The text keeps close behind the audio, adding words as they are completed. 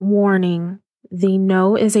Warning. The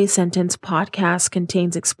No is a Sentence podcast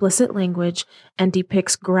contains explicit language and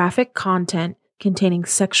depicts graphic content containing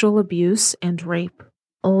sexual abuse and rape.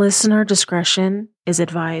 Listener discretion is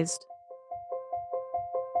advised.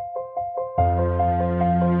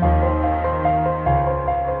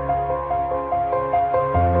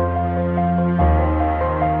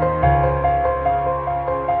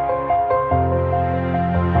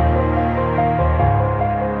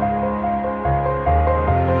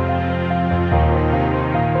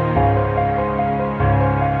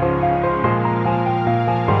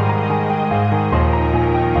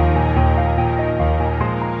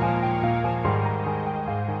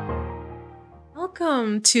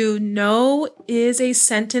 Welcome to No is a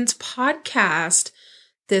Sentence podcast.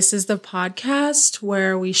 This is the podcast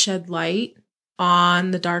where we shed light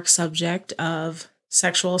on the dark subject of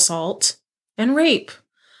sexual assault and rape.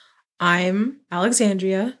 I'm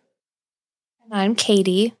Alexandria. And I'm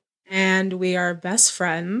Katie. And we are best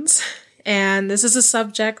friends. And this is a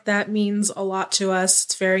subject that means a lot to us.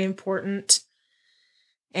 It's very important.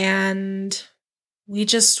 And we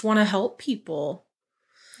just want to help people.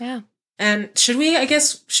 Yeah. And should we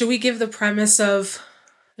give the premise of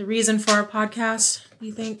the reason for our podcast, do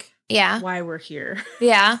you think? Yeah. Why we're here.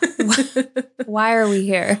 Yeah. Why are we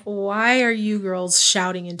here? Why are you girls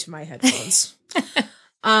shouting into my headphones?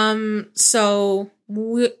 In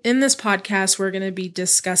this podcast, we're going to be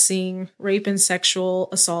discussing rape and sexual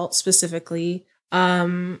assault specifically.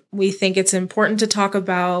 We think it's important to talk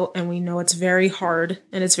about, and we know it's very hard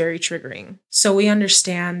and it's very triggering. So we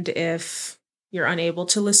understand if you're unable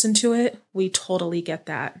to listen to it. We totally get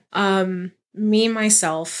that.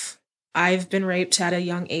 Myself, I've been raped at a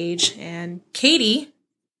young age, and Katie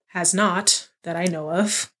has not, that I know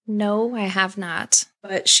of. No, I have not.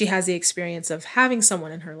 But she has the experience of having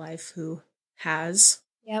someone in her life who has.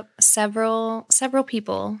 Yep, several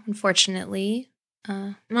people, unfortunately.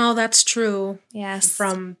 No, that's true. Yes.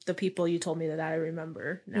 From the people you told me that I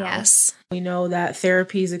remember now. Yes. We know that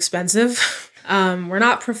therapy is expensive. We're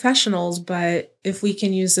not professionals, but if we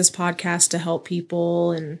can use this podcast to help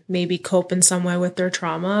people and maybe cope in some way with their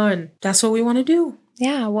trauma, and that's what we want to do.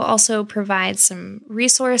 Yeah, we'll also provide some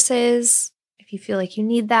resources if you feel like you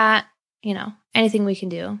need that, anything we can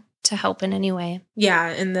do to help in any way.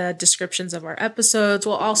 Yeah, in the descriptions of our episodes,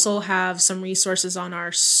 we'll also have some resources on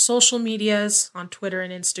our social medias, on Twitter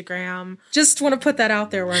and Instagram. Just want to put that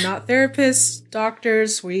out there. We're not therapists,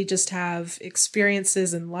 doctors. We just have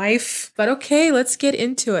experiences in life. But okay, let's get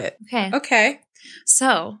into it. Okay.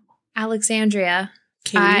 So, Alexandria,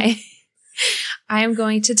 Katie. I am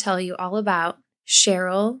going to tell you all about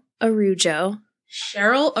Cheryl Araujo.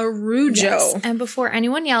 Cheryl Araujo. Yes. And before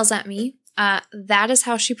anyone yells at me, that is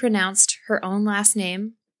how she pronounced her own last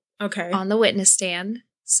name. Okay. On the witness stand.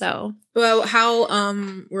 So. Well, how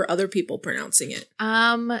were other people pronouncing it?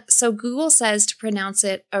 So Google says to pronounce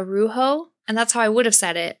it Araujo, and that's how I would have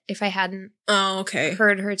said it if I hadn't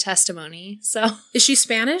heard her testimony. So. Is she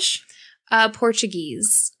Spanish?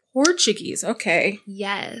 Portuguese. Portuguese, okay.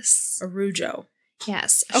 Yes. Araujo.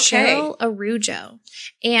 Yes. Okay. Cheryl Araujo.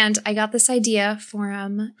 And I got this idea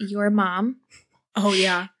from your mom. Oh,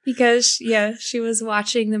 yeah. Because, she was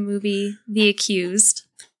watching the movie The Accused.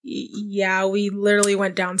 Yeah, we literally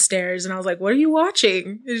went downstairs and I was like, what are you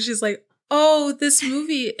watching? And she's like, oh, this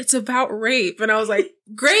movie, it's about rape. And I was like,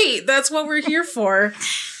 great, that's what we're here for.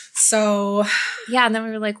 So. Yeah, and then we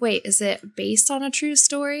were like, wait, is it based on a true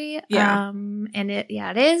story? Yeah. And it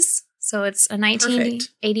is. So it's a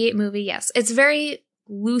 1988 movie. Yes. It's very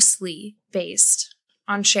loosely based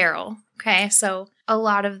on Cheryl. Okay. So a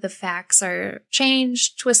lot of the facts are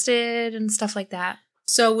changed, twisted, and stuff like that.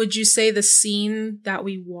 So would you say the scene that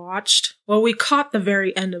we watched, well, we caught the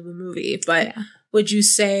very end of the movie, but would you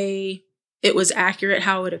say it was accurate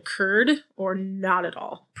how it occurred or not at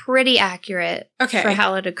all? Pretty accurate for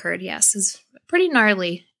how it occurred, yes. It's pretty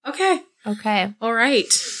gnarly. Okay. All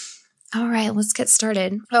right, let's get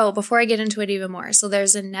started. Oh, before I get into it even more. So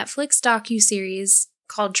there's a Netflix docuseries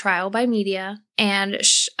called Trial by Media, and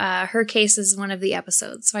her case is one of the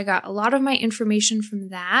episodes. So I got a lot of my information from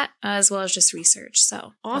that, as well as just research.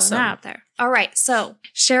 So awesome out there. All right. So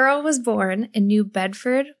Cheryl was born in New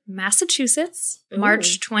Bedford, Massachusetts,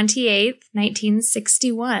 March 28th,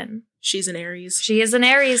 1961. She's an Aries. She is an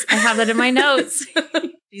Aries. I have that in my notes.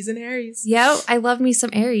 She's an Aries. Yo, I love me some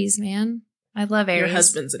Aries, man. I love Aries. Your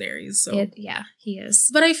husband's an Aries, so. He is.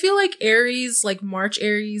 But I feel like Aries, like March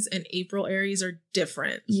Aries and April Aries are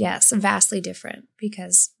different. Yes, vastly different.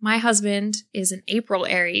 Because my husband is an April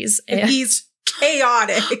Aries. And he's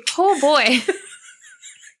chaotic. Oh, boy.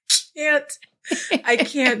 I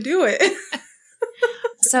can't do it.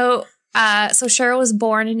 So So Cheryl was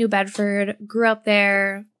born in New Bedford, grew up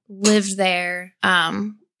there, lived there,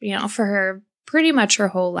 for her pretty much her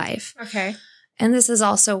whole life. Okay. And this is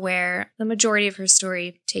also where the majority of her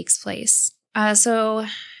story takes place. So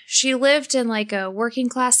she lived in like a working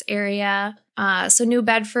class area. So New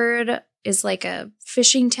Bedford is like a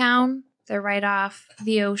fishing town. They're right off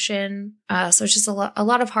the ocean. So it's just a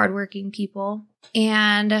lot of hardworking people.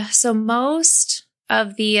 And so most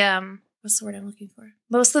of the, what's the word I'm looking for?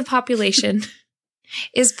 Most of the population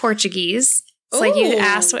is Portuguese. It's like you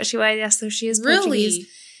asked what she was. Yes, so she is Portuguese. Really?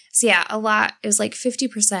 So yeah, a lot. It was like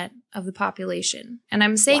 50% of the population. And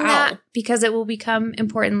I'm saying that because it will become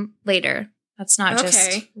important later. That's not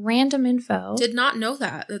just random info. Did not know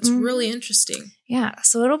that. That's really interesting. Yeah,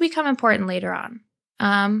 so it'll become important later on.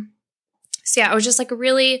 So yeah, it was just like a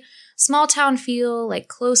really small town feel, like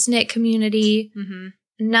close-knit community. Mm-hmm.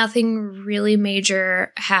 Nothing really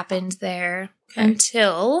major happened there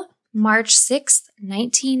until March 6th,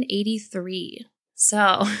 1983.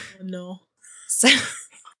 So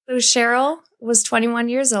Cheryl was 21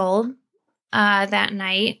 years old that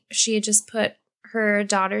night. She had just put her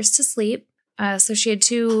daughters to sleep. So she had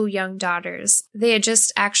 2 young daughters. They had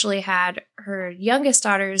just actually had her youngest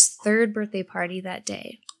daughter's 3rd birthday party that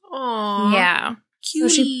day. Aww. Yeah.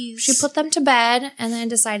 Cuties. So she put them to bed and then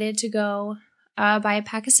decided to go buy a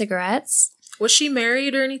pack of cigarettes. Was she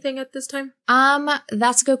married or anything at this time?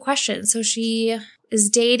 That's a good question. So she is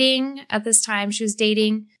dating at this time. She was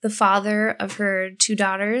dating the father of her 2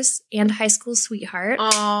 daughters and high school sweetheart.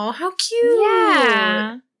 Oh, how cute.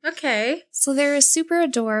 Yeah. Okay. So they're super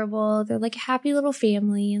adorable. They're like a happy little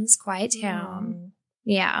family in this quiet town.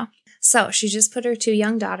 Yeah. So she just put her 2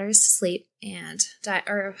 young daughters to sleep and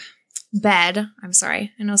bed. I'm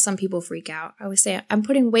sorry. I know some people freak out. I always say, I'm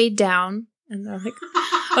putting Wade down. And they're like,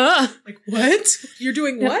 like, what? You're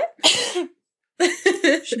doing what?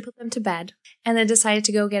 She put them to bed and then decided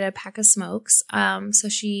to go get a pack of smokes. So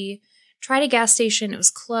she tried a gas station. It was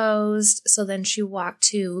closed. So then she walked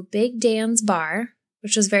to Big Dan's bar,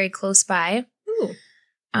 which was very close by. Ooh.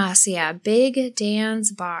 So yeah, Big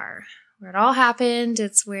Dan's bar. Where it all happened.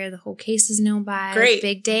 It's where the whole case is known by. Great.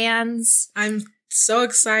 Big Dan's. I'm so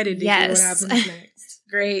excited to hear what happens next.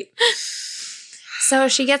 Great. So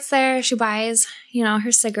she gets there, she buys,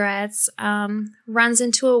 her cigarettes, runs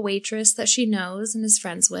into a waitress that she knows and is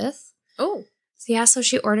friends with. Oh. So yeah, so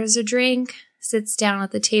she orders a drink, sits down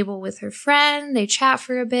at the table with her friend, they chat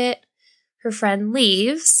for a bit. Her friend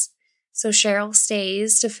leaves, so Cheryl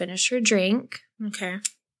stays to finish her drink. Okay.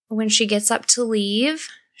 When she gets up to leave,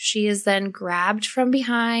 she is then grabbed from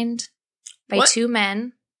behind by 2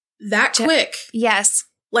 men. That quick? Yes.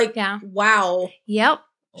 Like, wow. Yep.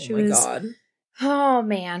 Oh my God. Oh,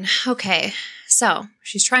 man. Okay. So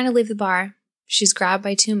she's trying to leave the bar. She's grabbed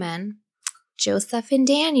by 2 men, Joseph and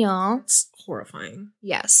Daniel. It's horrifying.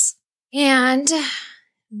 Yes. And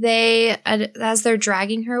as they're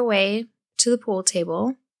dragging her away to the pool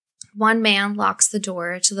table, 1 man locks the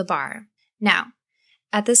door to the bar. Now,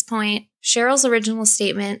 at this point, Cheryl's original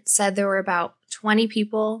statement said there were about 20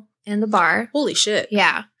 people in the bar. Holy shit.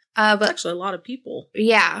 Yeah. But that's actually a lot of people.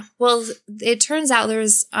 Yeah. Well, it turns out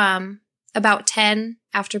there's about 10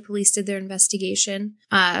 after police did their investigation.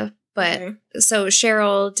 So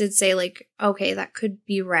Cheryl did say, like, okay, that could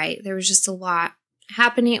be right. There was just a lot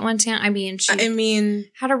happening at one time. I mean,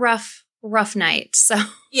 she had a rough night. So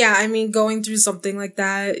yeah, I mean, going through something like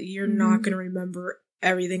that, you're not going to remember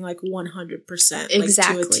everything like 100%.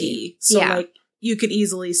 Exactly. Like, to a T. So like you could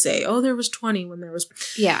easily say, oh, there was 20 when there was.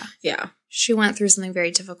 Yeah. Yeah. She went through something very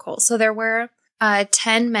difficult. So there were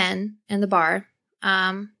 10 men in the bar.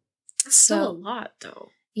 It's still a lot, though.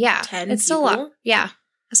 Yeah, 10 it's still a lot. Yeah,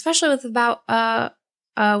 especially with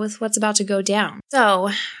what's about to go down. So,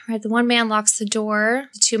 right, the 1 man locks the door.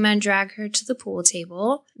 The 2 men drag her to the pool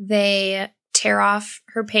table. They tear off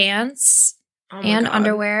her pants and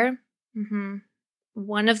underwear. Mm-hmm.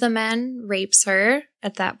 One of the men rapes her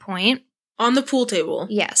at that point on the pool table.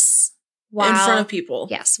 Yes, in front of people.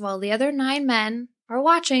 Yes, while the other 9 men are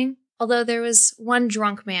watching. Although there was 1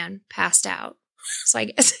 drunk man passed out. So I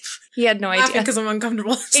guess he had no idea. Because I'm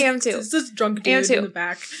uncomfortable. I am too. It's this drunk dude in the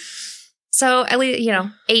back. So at least,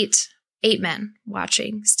 8 men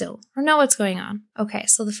watching still or know what's going on. Okay,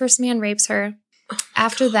 so the first man rapes her.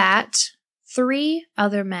 After that, 3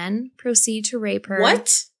 other men proceed to rape her.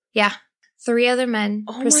 What? Yeah. 3 other men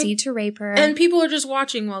proceed to rape her. And people are just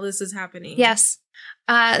watching while this is happening. Yes.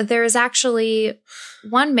 There is actually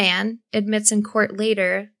 1 man admits in court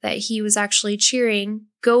later that he was actually cheering,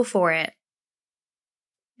 "Go for it."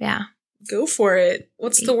 Yeah. Go for it.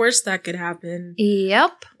 What's the worst that could happen?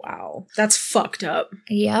 Yep. Wow. That's fucked up.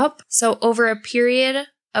 Yep. So over a period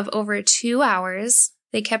of over 2 hours.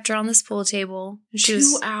 They kept her on this pool table. She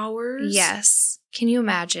 2 hours? Yes. Can you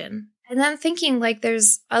imagine? And then thinking, like,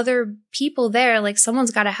 there's other people there. Like,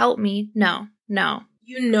 someone's got to help me. No.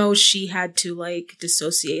 You know she had to, like,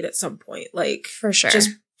 dissociate at some point. Like, for sure. Just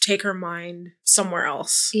take her mind somewhere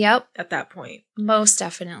else. Yep. At that point. Most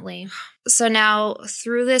definitely. So now,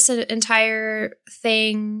 through this entire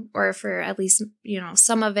thing, or for at least,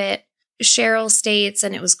 some of it, Cheryl states,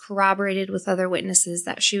 and it was corroborated with other witnesses,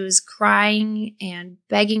 that she was crying and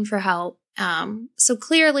begging for help. So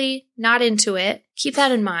clearly not into it. Keep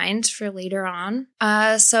that in mind for later on.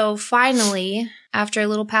 So finally, after a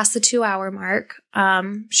little past the 2 hour mark,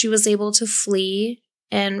 she was able to flee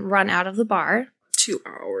and run out of the bar. 2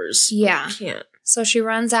 hours. Yeah. I can't. So she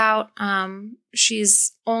runs out.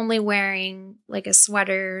 She's only wearing like a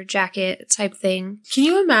sweater, jacket type thing. Can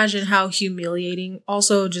you imagine how humiliating?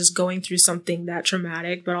 Also just going through something that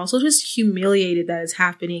traumatic, but also just humiliated that is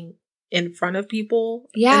happening in front of people.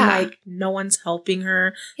 Yeah. And like no one's helping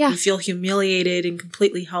her. Yeah. You feel humiliated and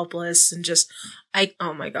completely helpless and just,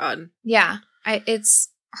 oh my God. Yeah. It's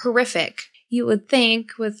horrific. You would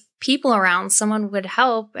think with people around, someone would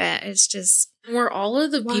help. It's just. Were all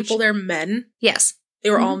of the people there men? Yes. They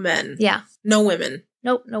were all men? Yeah. No women?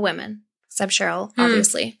 Nope, no women. Except Cheryl,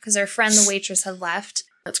 obviously, because her friend, the waitress, had left.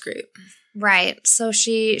 That's great. Right. So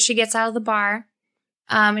she gets out of the bar,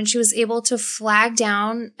 and she was able to flag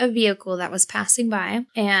down a vehicle that was passing by.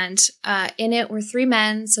 And in it were 3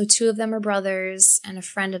 men. So 2 of them are brothers and a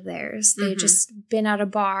friend of theirs. They had just been at a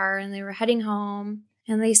bar and they were heading home.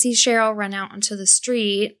 And they see Cheryl run out onto the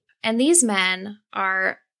street. And these men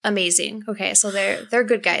are amazing. Okay, so they're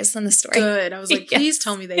good guys in the story. Good. I was like, please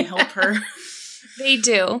tell me they help her. They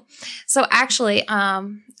do. So actually,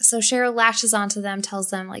 so Cheryl lashes onto them, tells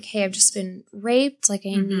them like, hey, I've just been raped. Like,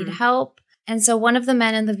 I need help. And so one of the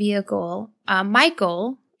men in the vehicle,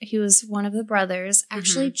 Michael, he was one of the brothers,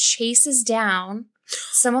 actually chases down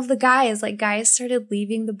some of the guys. Like, guys started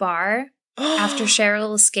leaving the bar after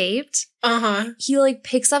Cheryl escaped. He like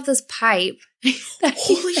picks up this pipe.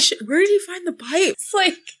 Holy shit. Where did he find the pipe? It's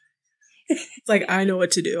like, I know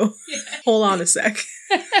what to do. Yeah. Hold on a sec.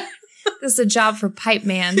 This is a job for pipe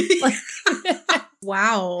man.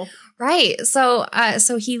 Wow. Right. So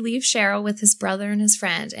he leaves Cheryl with his brother and his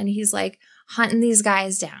friend, and he's like hunting these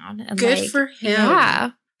guys down. And good for him.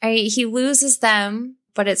 Yeah. He loses them,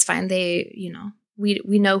 but it's fine. They,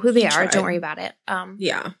 we know who they are. Don't worry about it.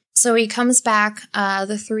 Yeah. So he comes back.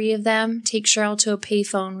 The 3 of them take Cheryl to a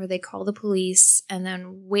payphone where they call the police and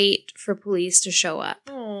then wait for police to show up.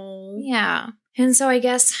 Oh. Yeah. And so I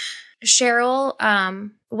guess Cheryl,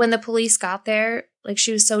 when the police got there, like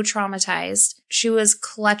she was so traumatized. She was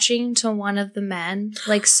clutching to one of the men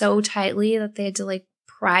like so tightly that they had to like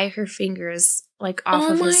pry her fingers like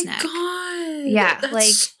off of his neck. Oh my God. Yeah. That's like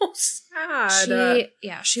so sad.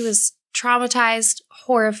 She was traumatized,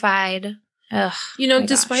 horrified. Ugh,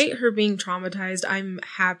 despite her being traumatized, I'm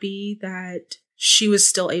happy that she was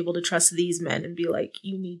still able to trust these men and be like,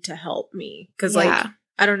 you need to help me. Because, like,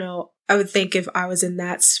 I don't know. I would think if I was in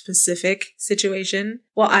that specific situation,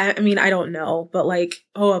 well, I mean, I don't know, but like,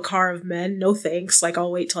 a car of men, no thanks. Like,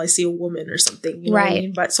 I'll wait till I see a woman or something. You know what I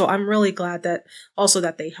mean? But so I'm really glad that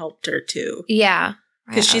they helped her too. Yeah.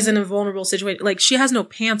 Because she's in a vulnerable situation. Like, she has no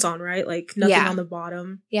pants on, right? Like, nothing on the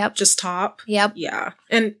bottom. Yep. Just top. Yep. Yeah.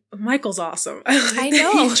 And Michael's awesome. I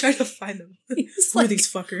know. He tried to find them. Who are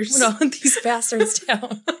these fuckers? No, these bastards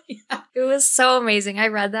down. Yeah. It was so amazing. I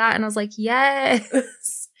read that and I was like,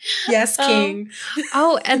 yes. Yes, king.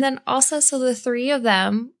 And then also, so the 3 of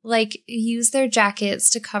them, like, use their jackets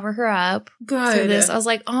to cover her up. Good. Through this. I was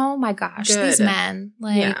like, oh my gosh, these men.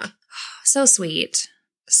 Like, so sweet.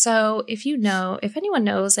 So if anyone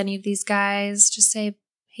knows any of these guys, just say,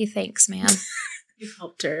 hey, thanks, man. You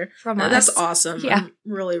helped her. From us. That's awesome. Yeah. I'm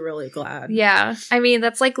really, really glad. Yeah. I mean,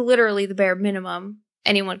 that's like literally the bare minimum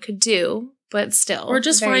anyone could do, but still. Or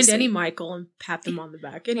just find sweet. any Michael and pat them on the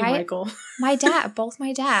back. Any Michael. My dad. Both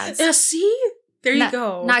my dads. Yeah, see? There you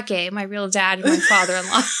go. Not gay. My real dad and my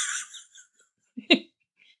father-in-law.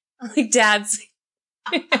 Like dads.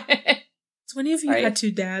 So many of you had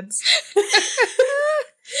 2 dads.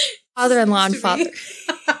 Father-in-law and father.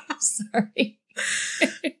 Sorry.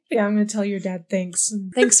 Yeah, I'm going to tell your dad thanks.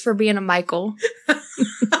 Thanks for being a Michael.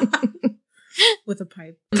 With a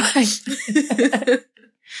pipe.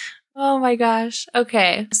 Oh my gosh.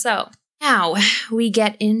 Okay. So now we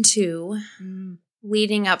get into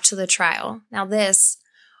leading up to the trial. Now this,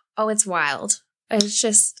 it's wild.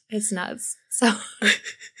 It's nuts.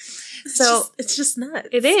 So it's just nuts.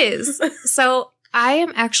 It is. So I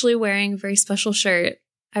am actually wearing a very special shirt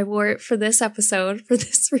I wore it for this episode for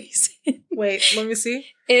this reason. Wait, let me see.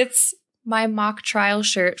 It's my mock trial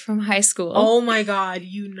shirt from high school. Oh my God,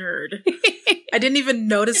 you nerd. I didn't even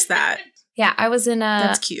notice that. Yeah, I was in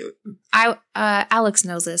That's cute. Alex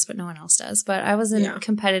knows this, but no one else does. But I was in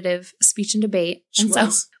competitive speech and debate. And so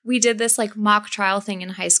we did this like mock trial thing in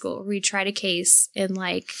high school. We tried a case in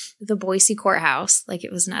like the Boise courthouse. Like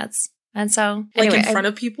it was nuts. And so anyway, like in front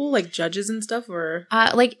of people, like judges and stuff, or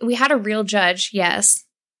like we had a real judge, yes,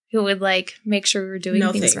 who would like make sure we were doing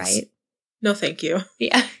things right. No, thank you.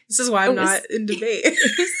 Yeah. This is why I'm not in debate.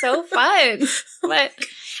 It was so fun. But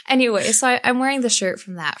anyway, so I'm wearing the shirt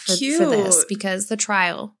from that for this because the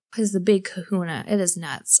trial is the big kahuna. It is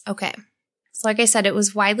nuts. Okay. So like I said, it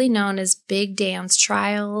was widely known as Big Dan's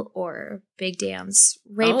trial or Big Dan's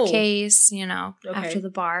rape case, after the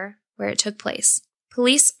bar where it took place.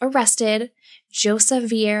 Police arrested Joseph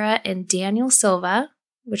Vieira and Daniel Silva,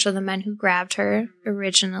 which are the men who grabbed her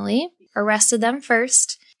originally, arrested them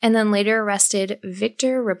first. And then later arrested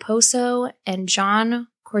Victor Raposo and John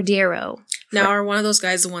Cordero. Now, are one of those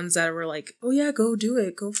guys the ones that were like, oh yeah, go do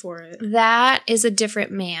it, go for it? That is a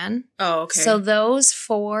different man. Oh, okay. So those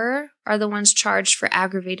 4 are the ones charged for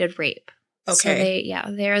aggravated rape. Okay.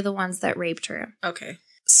 So they're the ones that raped her. Okay.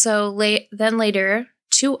 So then later,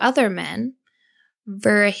 2 other men,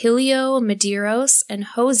 Virgilio Medeiros and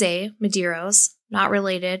Jose Medeiros, not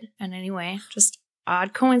related in any way, just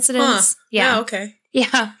odd coincidence. Huh. Yeah, okay. Yeah.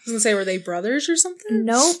 I was going to say, were they brothers or something?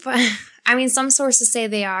 Nope. I mean, some sources say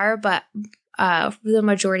they are, but the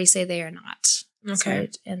majority say they are not. Okay.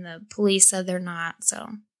 So, and the police said they're not.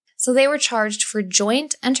 So they were charged for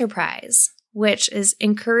joint enterprise, which is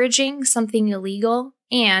encouraging something illegal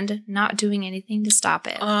and not doing anything to stop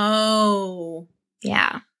it. Oh.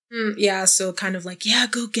 Yeah. Yeah, so kind of like, yeah,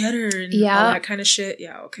 go get her and all that kind of shit.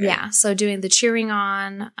 Yeah, okay. Yeah, so doing the cheering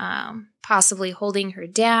on, possibly holding her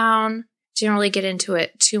down. Didn't really get into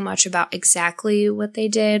it too much about exactly what they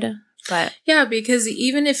did, but... Yeah, because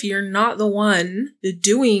even if you're not the one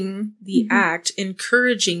doing the act,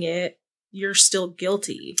 encouraging it, you're still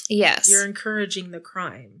guilty. Yes. You're encouraging the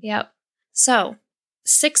crime. Yep. So,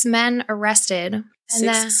 6 men arrested.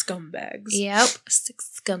 6 scumbags. Yep,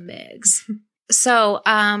 6 scumbags. So,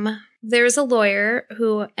 there's a lawyer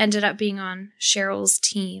who ended up being on Cheryl's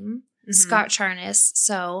team, Scott Charnas.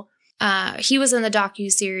 So, he was in the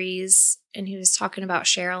docuseries and he was talking about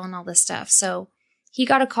Cheryl and all this stuff. So, he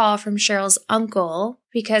got a call from Cheryl's uncle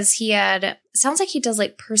because sounds like he does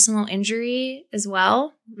like personal injury as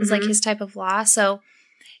well. It's like his type of law. So,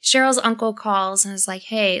 Cheryl's uncle calls and is like,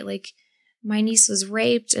 hey, like, my niece was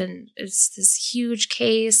raped and it's this huge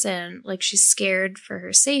case and like she's scared for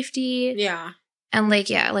her safety. Yeah. And like,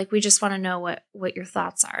 yeah, like we just want to know what your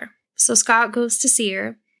thoughts are. So Scott goes to see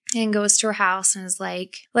her and goes to her house and is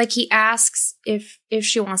like he asks if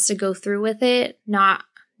she wants to go through with it, not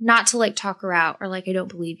to like talk her out or like, I don't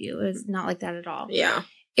believe you. It's not like that at all. Yeah.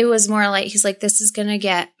 It was more like, he's like, this is going to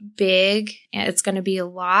get big and it's going to be a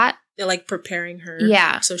lot. They're like preparing her.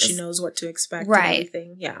 Yeah. So she knows what to expect. Right. And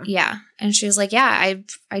everything. Yeah. Yeah. And she was like, yeah,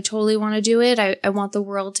 I totally want to do it. I want the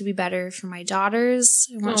world to be better for my daughters.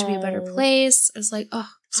 I want it to be a better place. I was like, oh.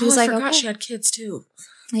 So I forgot she had kids too.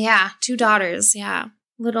 Yeah. 2 daughters. Yeah.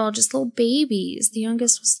 Just little babies. The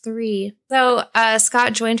youngest was 3. So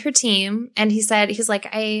Scott joined her team and he's like,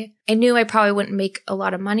 I knew I probably wouldn't make a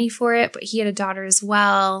lot of money for it, but he had a daughter as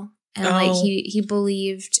well. And like he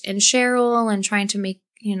believed in Cheryl and trying to make,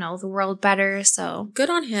 the world better. So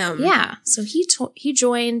good on him. Yeah. So he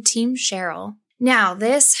joined Team Cheryl. Now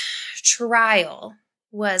this trial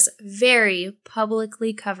was very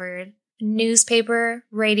publicly covered. Newspaper,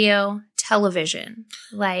 radio, television.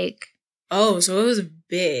 Like. Oh, so it was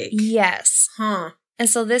big. Yes. Huh. And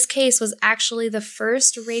so this case was actually the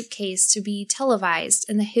first rape case to be televised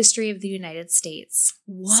in the history of the United States.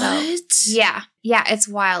 What? So, yeah. Yeah, it's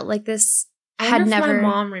wild. Like this had never... my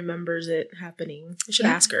mom remembers it happening. I should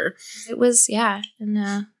ask her. It was, in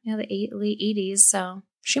the late 80s, so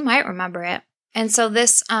she might remember it. And so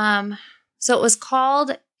this, so it was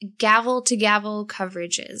called gavel-to-gavel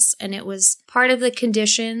coverages, and it was part of the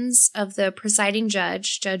conditions of the presiding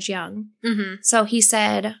judge, Judge Young. Mm-hmm. So he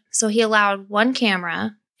said, he allowed 1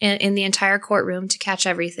 camera in the entire courtroom to catch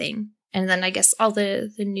everything. And then I guess all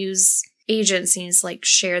the news agencies like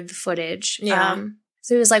shared the footage. Yeah.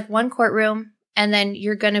 So it was like 1 courtroom, and then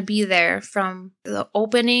you're going to be there from the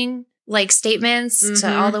opening like statements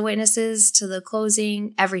to all the witnesses to the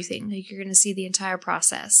closing, everything. Like you're going to see the entire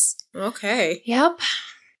process. Okay. Yep.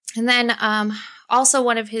 And then also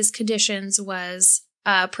one of his conditions was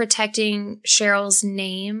protecting Cheryl's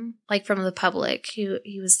name, like, from the public.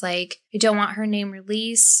 He was like, I don't want her name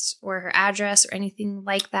released or her address or anything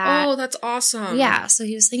like that. Oh, that's awesome. Yeah, so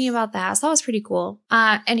he was thinking about that. So that was pretty cool.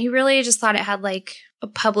 And he really just thought it had, like, a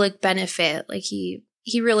public benefit. Like, he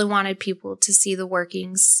really wanted people to see the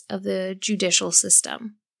workings of the judicial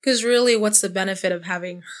system. Because really, what's the benefit of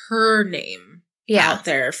having her name out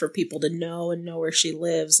there for people to know and know where she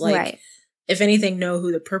lives? Like, if anything, know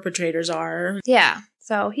who the perpetrators are. Yeah.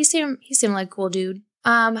 So he seemed like a cool dude.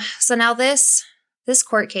 So now this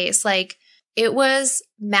court case, like, it was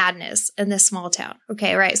madness in this small town.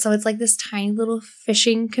 Okay, right. So it's like this tiny little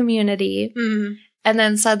fishing community. Mm-hmm. And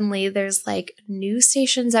then suddenly there's, like, news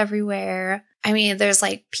stations everywhere. I mean, there's,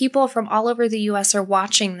 like, people from all over the U.S. are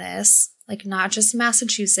watching this, like, not just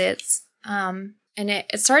Massachusetts. And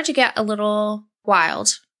it started to get a little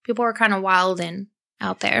wild. People were kind of wilding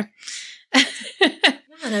out there.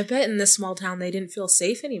 And I bet in this small town they didn't feel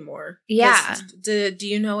safe anymore. Yeah. Do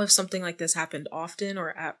you know if something like this happened often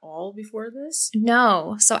or at all before this?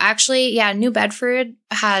 No. So actually, yeah, New Bedford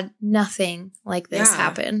had nothing like this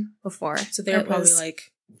happen before. So they were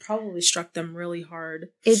probably struck them really hard.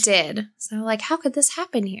 It did. So like, how could this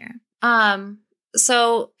happen here?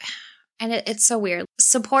 So, and it's so weird.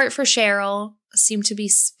 Support for Cheryl seemed to be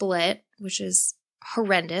split, which is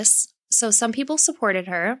horrendous. So some people supported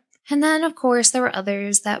her. And then, of course, there were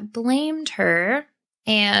others that blamed her.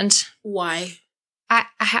 And why? I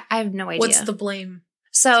have no idea. What's the blame?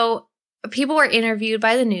 So people were interviewed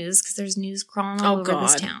by the news because there's news crawling all over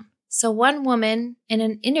this town. So one woman in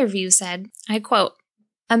an interview said, I quote,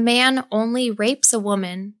 "A man only rapes a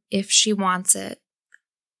woman if she wants it."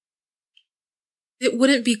 It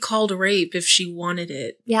wouldn't be called rape if she wanted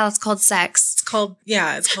it. Yeah, it's called sex. It's called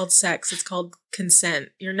sex. It's called consent.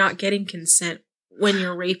 You're not getting consent when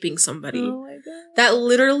you're raping somebody. Oh my God. That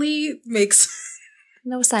literally makes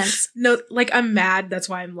no sense. No, like, I'm mad. That's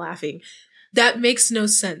why I'm laughing. That makes no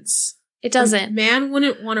sense. It doesn't. A man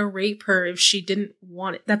wouldn't want to rape her if she didn't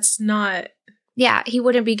want it. That's not. Yeah, he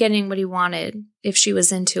wouldn't be getting what he wanted if she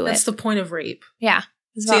was into it. That's the point of rape. Yeah.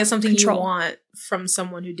 So that's something you want from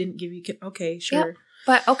someone who didn't give you. Okay, sure. Yep.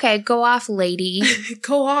 But okay, go off, lady.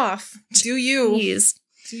 Go off. Do you. Please.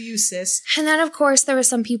 Do you, sis. And then, of course, there were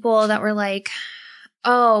some people that were like,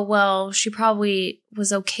 oh, well, she probably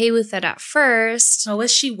was okay with it at first. What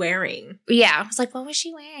was she wearing? Yeah. I was like, what was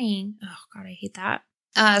she wearing? Oh, God, I hate that.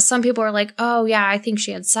 Some people were like, oh, yeah, I think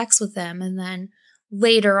she had sex with him. And then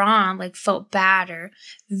later on, like, felt bad, or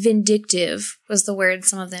vindictive was the word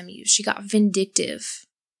some of them used. She got vindictive.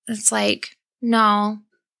 It's like, no.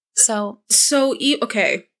 So,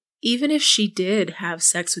 okay. Even if she did have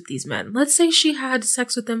sex with these men, let's say she had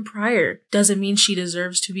sex with them prior, doesn't mean she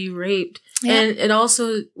deserves to be raped. Yeah. And it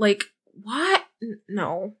also, like, what?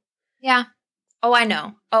 No. Yeah. Oh, I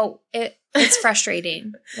know. Oh, it's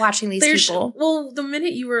frustrating watching these people. Well, the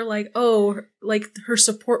minute you were like, oh, like, her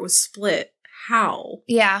support was split. How?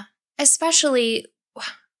 Yeah. Especially,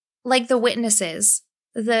 like, the witnesses.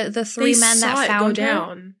 The three men that found her.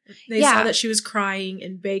 Down. They saw that she was crying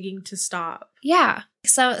and begging to stop. Yeah.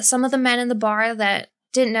 So some of the men in the bar that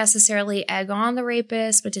didn't necessarily egg on the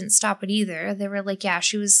rapist, but didn't stop it either, they were like, yeah,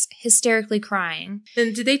 she was hysterically crying.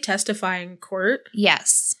 And did they testify in court?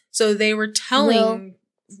 Yes. So they were telling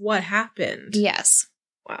what happened. Yes.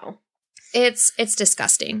 Wow. It's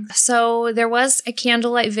disgusting. So there was a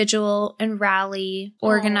candlelight vigil and rally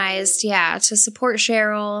organized, to support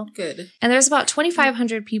Cheryl. Good. And there's about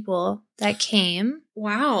 2,500 people that came.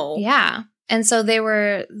 Wow. Yeah. And so they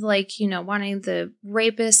were like, wanting the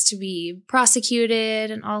rapist to be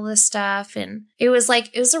prosecuted and all this stuff. And it was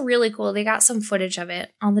a really cool, they got some footage of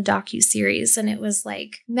it on the docuseries. And it was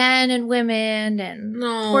like men and women and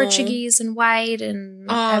Portuguese and white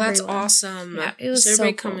and everyone. That's awesome. Yeah, it was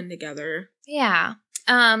everybody so cool. coming together. Yeah.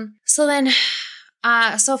 So then,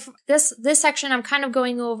 so for this section, I'm kind of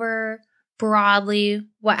going over broadly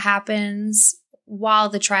what happens while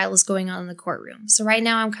the trial is going on in the courtroom. So right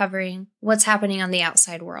now I'm covering what's happening on the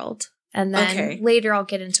outside world. And then later I'll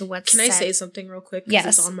get into what's Can I say something real quick? Yes.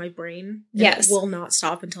 It's on my brain. Yes. It will not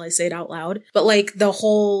stop until I say it out loud. But like the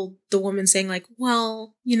woman saying like,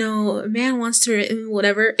 well, a man wants to,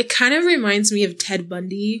 whatever. It kind of reminds me of Ted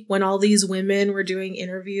Bundy when all these women were doing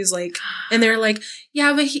interviews like, and they're like,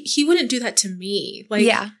 yeah, but he wouldn't do that to me. Like,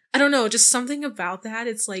 yeah. I don't know, just something about that.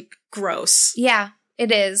 It's like gross. Yeah,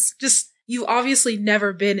 it is. Just, you've obviously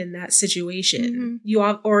never been in that situation.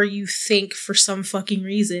 Mm-hmm. You think for some fucking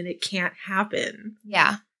reason it can't happen.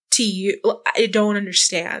 Yeah. To you. I don't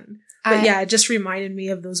understand. But it just reminded me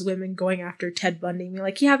of those women going after Ted Bundy and being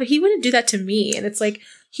like, yeah, but he wouldn't do that to me. And it's like,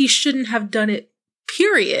 he shouldn't have done it,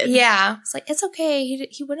 period. Yeah. It's like, it's okay.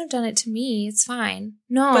 He wouldn't have done it to me. It's fine.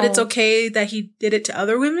 No. But it's okay that he did it to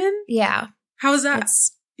other women? Yeah. How is that?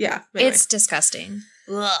 Anyway. It's disgusting.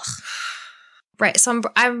 Ugh. Right. So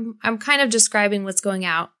I'm kind of describing what's going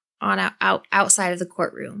outside of the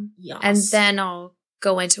courtroom. Yes. And then I'll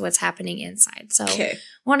go into what's happening inside. So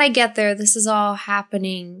when I get there, this is all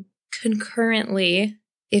happening concurrently,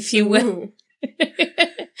 if you will.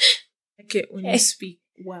 I get when you speak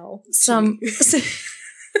well.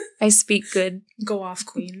 I speak good. Go off,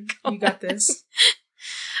 queen. You got this.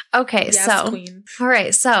 Okay, yes, so queen. All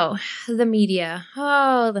right, so the media.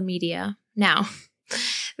 Oh, the media. Now,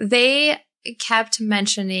 they kept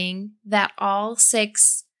mentioning that all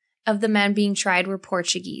 6 of the men being tried were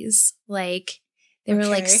Portuguese. Like, they were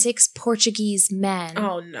like 6 Portuguese men.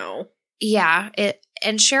 Oh, no. Yeah.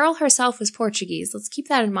 And Cheryl herself was Portuguese. Let's keep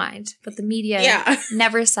that in mind. But the media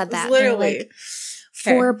never said that. Literally. Like,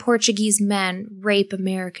 4 Portuguese men rape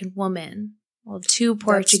American woman while 2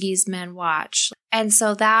 Portuguese men watch. And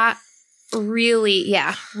so that really,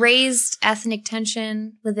 raised ethnic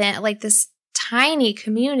tension within like this tiny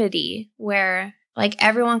community where like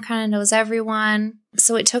everyone kind of knows everyone.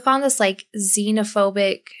 So it took on this like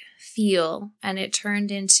xenophobic feel, and it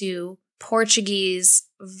turned into Portuguese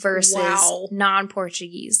versus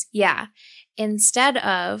non-Portuguese. Yeah. Instead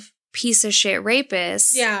of piece of shit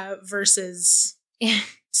rapist. Yeah, versus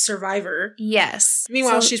survivor. Yes.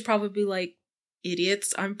 Meanwhile, she's probably like,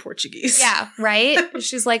 idiots, I'm Portuguese. Yeah, right?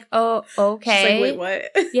 She's like, oh, okay. She's like, wait,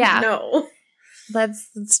 what? Yeah. No.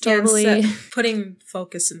 That's totally... putting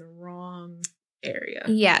focus in the wrong area.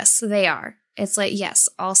 Yes, they are. It's like, yes,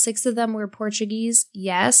 all 6 of them were Portuguese.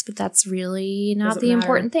 Yes, but that's really not the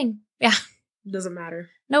important thing. Yeah. Doesn't matter.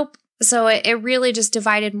 Nope. So it really just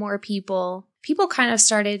divided more people. People kind of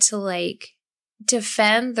started to like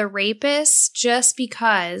defend the rapists just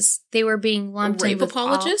because they were being lumped in with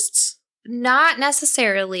apologists? Not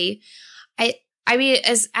necessarily. I mean,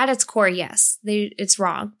 as at its core, yes, it's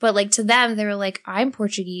wrong. But like to them, they were like, I'm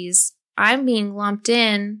Portuguese. I'm being lumped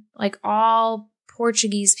in. Like all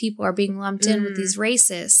Portuguese people are being lumped in with these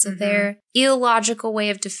racists. So their illogical way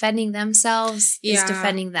of defending themselves is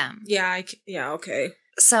defending them. Yeah. Okay.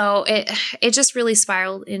 So it just really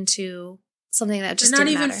spiraled into something that just They're not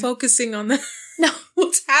didn't even matter. focusing on No.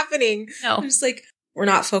 what's happening. No. I'm just like, we're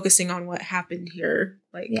not focusing on what happened here.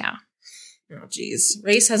 Like, yeah. Oh, geez.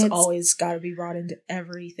 Race has always got to be brought into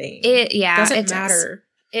everything. It doesn't matter.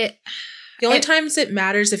 The only times it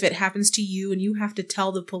matters if it happens to you and you have to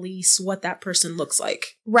tell the police what that person looks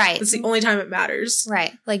like. Right. That's the only time it matters.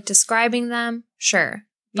 Right. Like describing them, sure.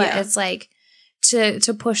 But it's like to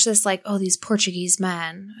push this like, oh, these Portuguese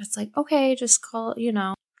men. It's like, okay, just call,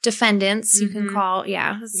 defendants. You can call.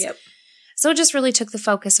 Yeah. Yep. So it just really took the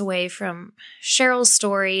focus away from Cheryl's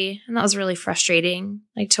story. And that was really frustrating,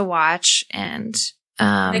 like to watch. And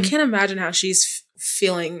I can't imagine how she's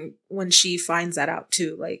feeling when she finds that out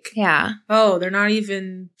too. Like, oh, they're not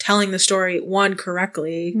even telling the story, 1,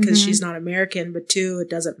 correctly because she's not American, but 2, it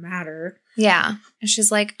doesn't matter. Yeah. And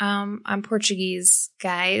she's like, I'm Portuguese,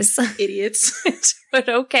 guys. Idiots. But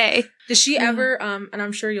okay. Does she ever, and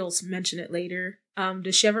I'm sure you'll mention it later,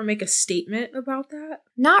 does she ever make a statement about that?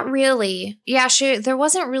 Not really. Yeah, there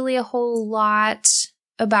wasn't really a whole lot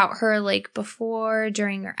about her like before,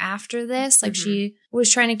 during, or after this. Like she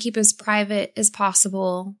was trying to keep as private as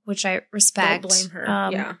possible, which I respect. Don't blame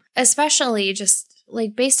her. Especially just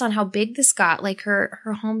like based on how big this got, like her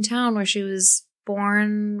hometown where she was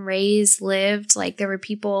born, raised, lived. Like there were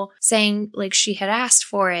people saying like she had asked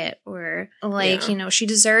for it, or like, she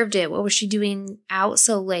deserved it. What was she doing out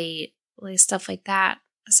so late? Like stuff like that.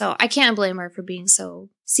 So I can't blame her for being so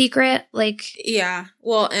secret. Like, yeah.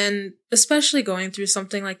 Well, and especially going through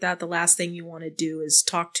something like that, the last thing you want to do is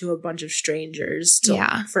talk to a bunch of strangers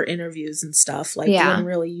for interviews and stuff. Like, when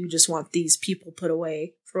really you just want these people put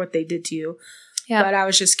away for what they did to you. Yeah. But I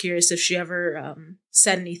was just curious if she ever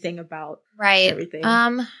said anything about everything.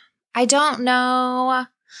 I don't know.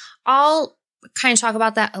 I'll kind of talk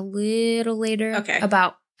about that a little later. Okay.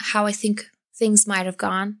 About how I think things might have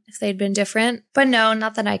gone if they'd been different. But no,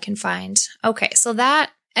 not that I can find. Okay, so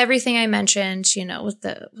that everything I mentioned, with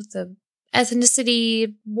the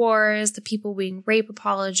ethnicity wars, the people being rape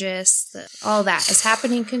apologists, all that is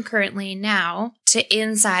happening concurrently now to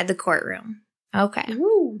inside the courtroom. Okay.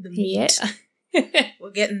 Ooh, the meat. Yeah.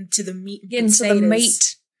 We're getting to the meat. Into the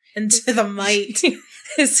meat. Into the might.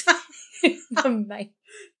 The might.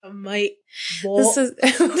 A might. This is,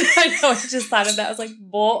 I know, I just thought of that. I was like,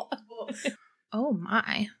 bull. Oh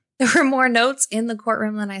my. There were more notes in the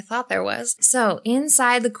courtroom than I thought there was. So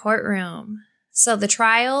inside the courtroom. So the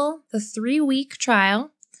trial, the 3-week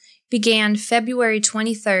trial, began February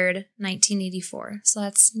 23rd, 1984. So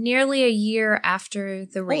that's nearly a year after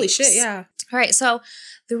the rapes. Holy shit, yeah. All right, so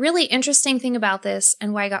the really interesting thing about this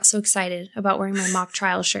and why I got so excited about wearing my mock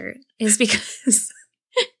trial shirt is because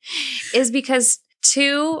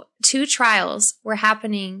two trials were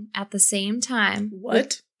happening at the same time.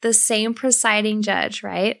 What? The same presiding judge,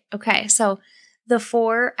 right? Okay, so the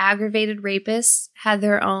 4 aggravated rapists had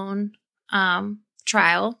their own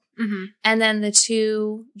trial. Mm-hmm. And then the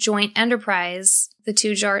 2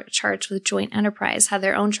 charged with joint enterprise had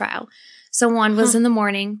their own trial. So one was in the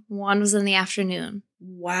morning, one was in the afternoon.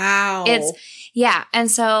 Wow.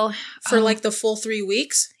 And so for like the full 3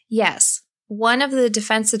 weeks? Yes. One of the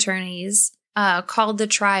defense attorneys called the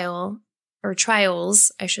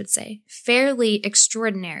trials, I should say, fairly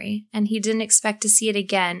extraordinary, and he didn't expect to see it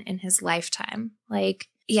again in his lifetime. Like,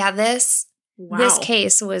 yeah, this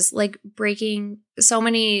case was like breaking so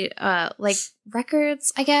many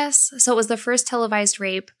records, I guess. So it was the first televised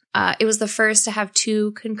rape. It was the first to have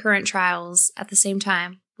 2 concurrent trials at the same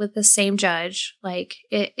time with the same judge. Like,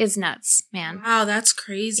 it is nuts, man. Wow, that's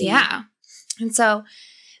crazy. Yeah. And so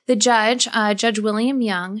the judge, Judge William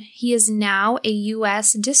Young, he is now a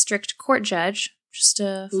U.S. District Court judge. Just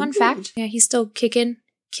a fun fact. Yeah, he's still kicking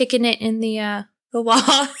it in the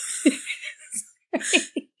law.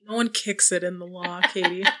 No one kicks it in the law,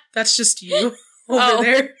 Katie. That's just you over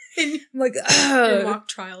there. I'm like, your mock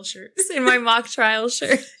trial shirt. In my mock trial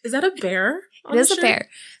shirt. Is that a bear? It is a bear.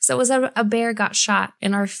 So it was a bear got shot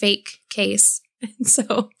in our fake case. And so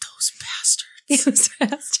those bastards. Those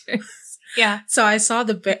bastards. Yeah. So I saw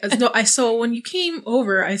the bear. No, I saw when you came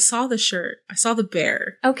over, I saw the shirt. I saw the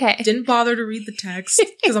bear. Okay. Didn't bother to read the text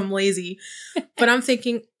because I'm lazy. But I'm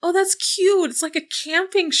thinking, oh, that's cute. It's like a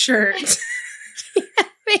camping shirt.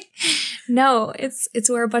 No, it's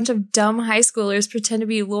where a bunch of dumb high schoolers pretend to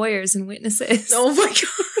be lawyers and witnesses. Oh my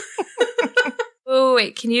God. Oh,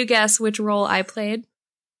 wait. Can you guess which role I played?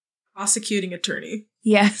 Prosecuting attorney.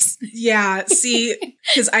 Yes. Yeah. See,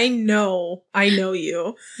 because I know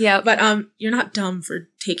you. Yeah. But you're not dumb for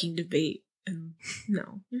taking debate. And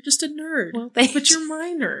no, you're just a nerd. Well, but you're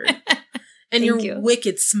my nerd. And you're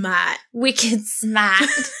wicked smart. Wicked smart.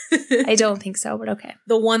 I don't think so, but okay.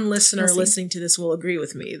 The one listener listening to this will agree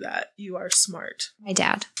with me that you are smart. My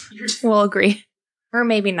dad will agree. Or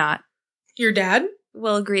maybe not. Your dad?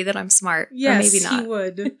 Will agree that I'm smart. Yes, or maybe not. He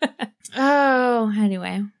would. Oh,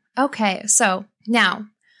 anyway. Okay, so now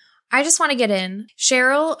I just want to get in.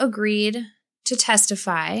 Cheryl agreed to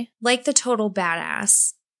testify like the total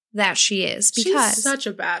badass that she is. Because she's such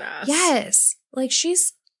a badass. Yes. Like,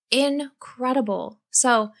 she's incredible.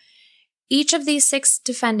 So each of these 6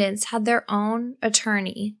 defendants had their own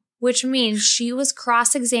attorney, which means she was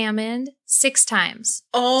cross-examined 6 times.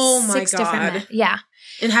 Oh my 6 different men. Yeah.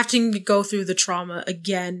 And having to go through the trauma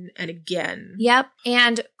again and again. Yep.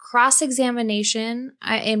 And cross-examination,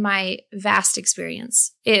 in my vast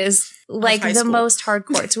experience, is like the most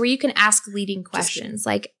hardcore. It's where you can ask leading questions.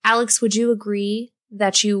 Like, Alex, would you agree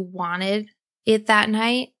that you wanted it that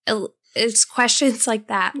night? It's questions like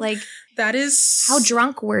that. Like, that is... How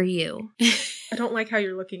drunk were you? I don't like how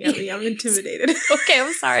you're looking at me. I'm intimidated. Okay,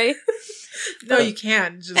 I'm sorry. No, you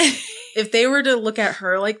can. Just, if they were to look at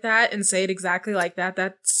her like that and say it exactly like that,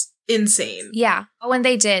 that's insane. Yeah. Oh, and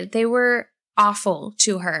they did. They were awful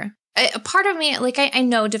to her. A part of me, like, I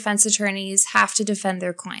know defense attorneys have to defend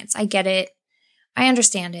their clients. I get it. I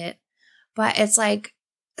understand it. But it's like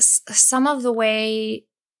some of the way...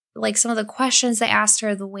 Like, some of the questions they asked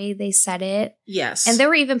her, the way they said it. Yes. And there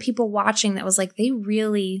were even people watching that was like, they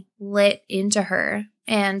really lit into her.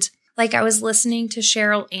 And, like, I was listening to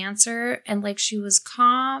Cheryl answer, and, like, she was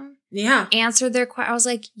calm. Yeah. Answered their question. I was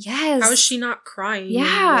like, yes. How is she not crying?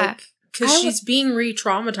 Yeah. Because she's being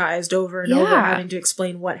re-traumatized over and over, having to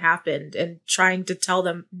explain what happened and trying to tell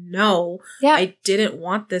them, no, I didn't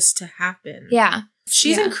want this to happen. Yeah.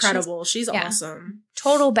 She's incredible. She's awesome.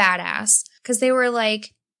 Total badass. Because they were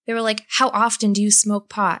like, how often do you smoke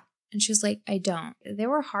pot? And she was like, I don't. They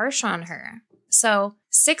were harsh on her. So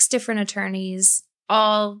 6 different attorneys,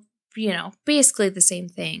 all, basically the same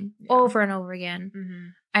thing over and over again. Mm-hmm.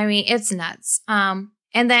 I mean, it's nuts. And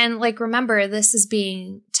then, like, remember, this is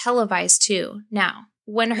being televised too. Now,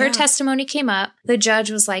 when her testimony came up, the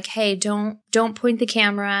judge was like, hey, don't point the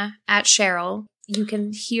camera at Cheryl. You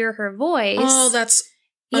can hear her voice. Oh, that's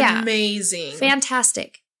amazing.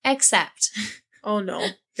 Fantastic. Except... Oh, no.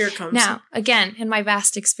 Here it comes. Now, again, in my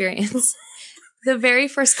vast experience, the very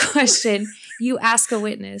first question you ask a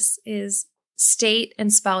witness is state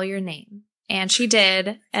and spell your name. And she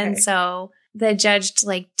did. And so the judge,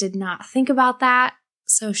 like, did not think about that.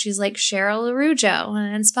 So she's like Cheryl Araujo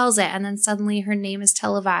and then spells it. And then suddenly her name is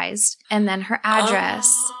televised. And then her address.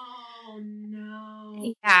 Oh,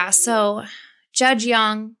 no. Yeah. So Judge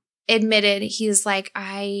Young admitted, he's like,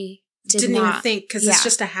 I didn't even think, because it's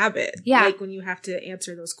just a habit. Yeah. Like when you have to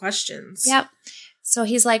answer those questions. Yep. So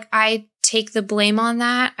he's like, I take the blame on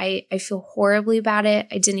that. I feel horribly about it.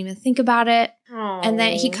 I didn't even think about it. Aww. And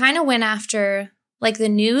then he kind of went after like the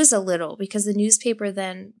news a little, because the newspaper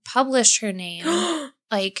then published her name.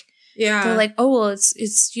 Like, yeah, they're like, oh, well,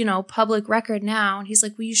 it's public record now. And he's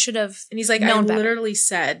like, well, you should have. And he's like, known I better. literally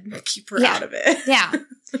said, keep her out of it. Yeah.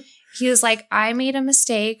 He was like, I made a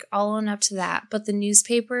mistake. I'll own up to that. But the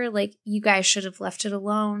newspaper, like, you guys should have left it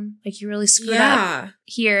alone. Like, you really screwed up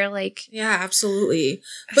here. Like, yeah, absolutely.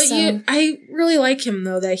 But I really like him,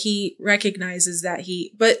 though, that he recognizes that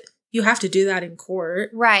but you have to do that in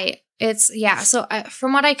court. Right. So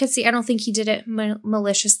from what I could see, I don't think he did it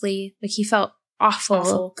maliciously. Like, he felt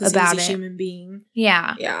awful about he's a it. human being.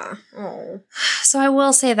 Yeah. Yeah. Oh. So I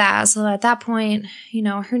will say that. So at that point,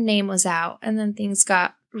 her name was out, and then things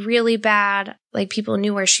got really bad. Like, people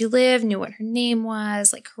knew where she lived, knew what her name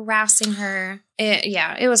was, like harassing her.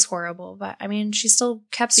 It was horrible. But I mean, she still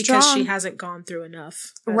kept strong. Because she hasn't gone through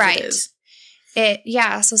enough. Right.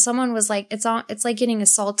 So someone was like, it's like getting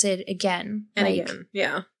assaulted again. And like, again.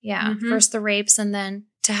 Yeah. Yeah. Mm-hmm. First the rapes, and then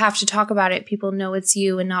to have to talk about it, people know it's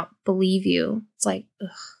you and not believe you. It's like, ugh.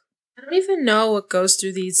 I don't even know what goes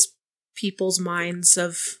through these people's minds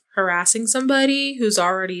of harassing somebody who's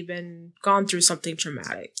already gone through something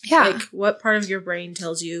traumatic. Yeah. Like, what part of your brain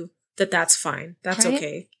tells you that that's fine? That's right?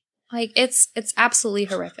 okay. Like, it's absolutely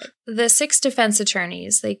horrific. The 6 defense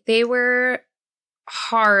attorneys, like, they were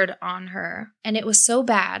hard on her, and it was so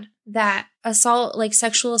bad that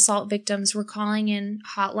sexual assault victims were calling in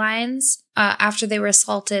hotlines after they were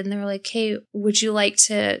assaulted, and they were like, hey, would you like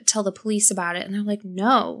to tell the police about it? And they're like,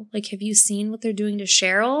 no. Like, have you seen what they're doing to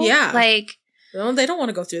Cheryl? Yeah. Like, no, they don't want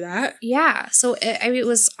to go through that. Yeah. So it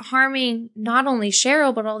was harming not only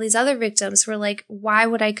Cheryl, but all these other victims who were like, why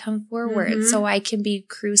would I come forward so I can be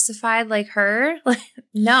crucified like her? Like,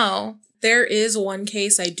 no. There is one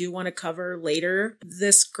case I do want to cover later.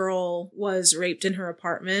 This girl was raped in her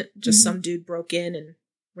apartment. Just some dude broke in and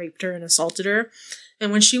raped her and assaulted her.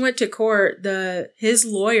 And when she went to court, his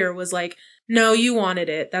lawyer was like, no, you wanted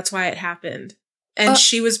it. That's why it happened. And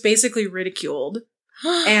she was basically ridiculed.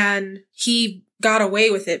 And he got away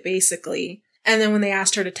with it, basically. And then when they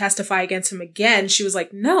asked her to testify against him again, she was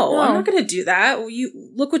like, no. I'm not going to do that.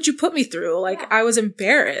 Look what you put me through. Like, I was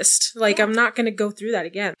embarrassed. Like, I'm not going to go through that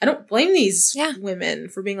again. I don't blame these women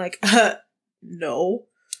for being like, no.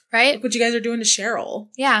 Right? Look what you guys are doing to Cheryl.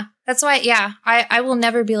 Yeah. That's why, I will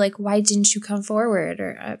never be like, why didn't you come forward?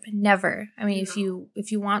 Or never. I mean, if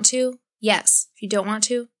you want to, yes. If you don't want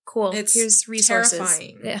to, cool. Here's resources.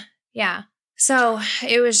 Terrifying. Yeah. So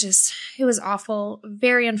it was awful,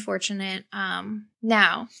 very unfortunate.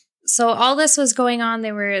 So all this was going on.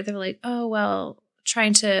 They were like, oh, well,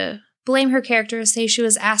 trying to blame her character, say she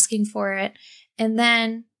was asking for it. And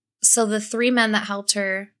then, so the 3 men that helped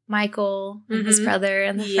her, Michael and his brother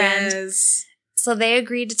and the friend. So they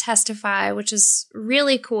agreed to testify, which is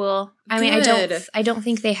really cool. I mean, I don't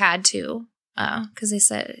think they had to, because they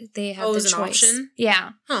said they had the choice. An option? Yeah.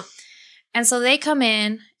 Huh. And so they come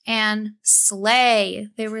in and slay.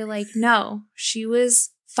 They were like, no, she was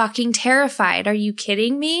fucking terrified. Are you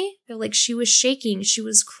kidding me? They're like, she was shaking. She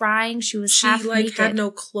was crying. She was half naked. She had no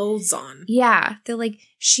clothes on. Yeah. They're like,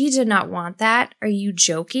 she did not want that. Are you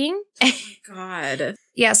joking? Oh my God.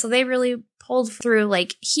 Yeah. So they really pulled through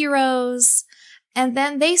like heroes. And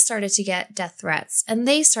then they started to get death threats, and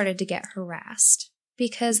they started to get harassed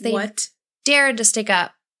because they dared to stick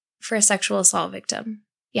up for a sexual assault victim.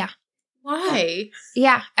 Yeah. Why?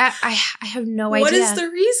 Yeah, I have no idea. What is the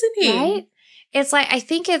reasoning? Right? It's like, I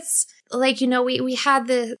think it's like, we had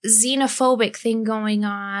the xenophobic thing going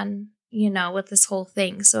on, with this whole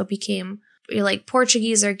thing. So it became like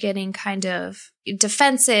Portuguese are getting kind of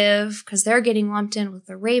defensive because they're getting lumped in with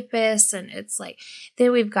the rapists. And it's like,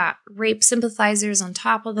 then we've got rape sympathizers on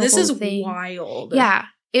top of the whole thing. This is wild. Yeah,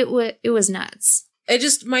 it was nuts.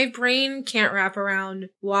 My brain can't wrap around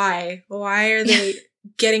why. Why are they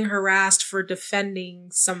getting harassed for defending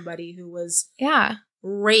somebody who was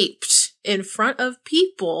raped in front of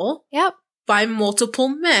people by multiple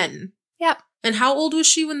men? Yep. And how old was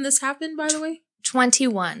she when this happened, by the way?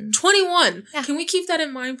 21. 21. Yeah. Can we keep that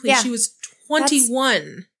in mind, please? Yeah. She was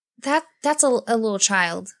 21. That's a little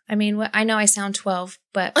child. I mean, I know I sound 12,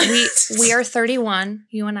 but we are 31.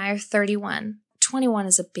 You and I are 31. 21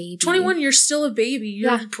 is a baby. 21, you're still a baby.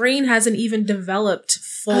 Your brain hasn't even developed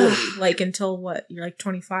fully, like, until what? You're like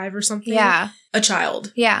 25 or something? Yeah. A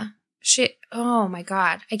child. Yeah. Oh my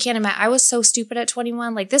God. I can't imagine. I was so stupid at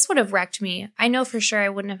 21. Like, this would have wrecked me. I know for sure I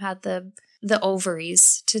wouldn't have had the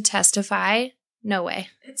ovaries to testify. No way.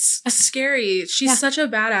 It's scary. She's such a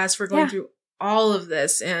badass for going through all of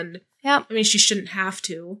this. And I mean, she shouldn't have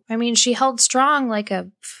to. I mean, she held strong like a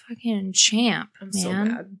fucking champ. I'm so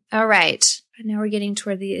mad. All right. And now we're getting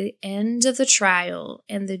toward the end of the trial.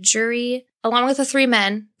 And the jury, along with the 3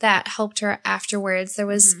 men that helped her afterwards, there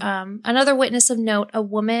was another witness of note, a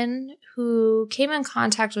woman who came in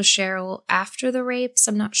contact with Cheryl after the rapes.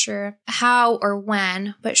 I'm not sure how or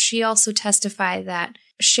when, but she also testified that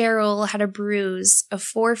Cheryl had a bruise of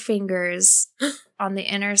 4 fingers on the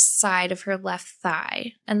inner side of her left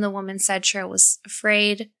thigh. And the woman said Cheryl was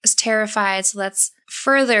afraid, was terrified. So that's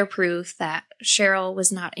further proof that Cheryl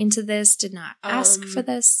was not into this, did not ask for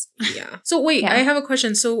this. Yeah. So wait, I have a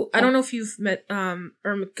question. So I don't know if you've met, or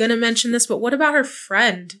I'm going to mention this, but what about her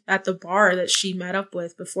friend at the bar that she met up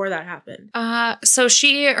with before that happened? So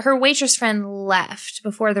her waitress friend left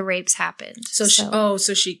before the rapes happened. So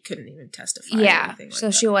she couldn't even testify. Yeah. Or anything like So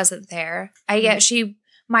that. she wasn't there. I guess she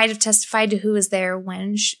might have testified to who was there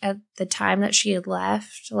when at the time that she had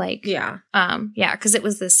left. Like, because it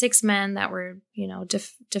was the 6 men that were,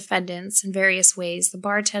 defendants in various ways. The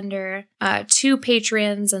bartender, 2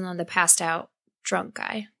 patrons, and then the passed out drunk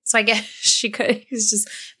guy. So I guess she could. He's just.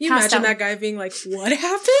 Can you imagine that guy being like, "What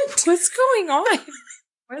happened? What's going on?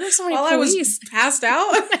 Why are there so many police? I was passed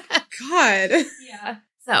out." God. Yeah.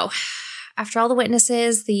 So after all the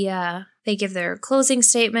witnesses, they give their closing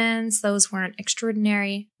statements. Those weren't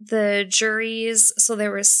extraordinary. The juries, so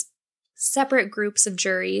there was separate groups of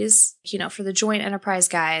juries, for the joint enterprise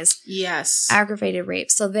guys. Yes. Aggravated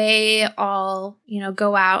rape. So they all,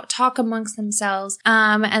 go out, talk amongst themselves,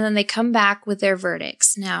 and then they come back with their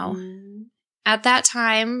verdicts. Now, at that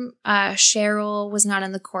time, Cheryl was not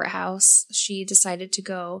in the courthouse. She decided to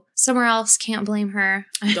go somewhere else. Can't blame her.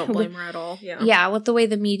 Don't blame her at all. Yeah. Yeah. With the way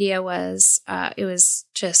the media was, it was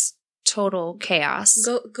just total chaos.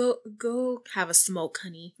 Go have a smoke,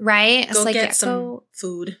 honey. Right? Go get some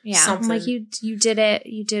food. Yeah. Something. I'm like, you did it.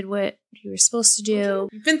 You did what you were supposed to do.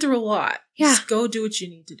 You've been through a lot. Yeah. Just go do what you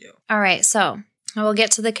need to do. All right. So I will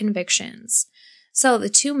get to the convictions. So the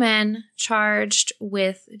 2 men charged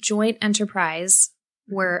with joint enterprise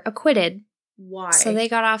were acquitted. Why? So they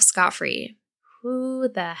got off scot-free. Who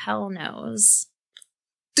the hell knows?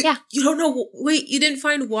 Yeah. You don't know. Wait, you didn't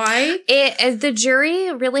find why? The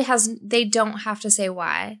jury really they don't have to say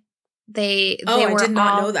why. I did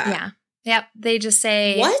not know that. Yeah. Yep. They just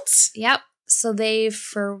say. What? Yep. So they,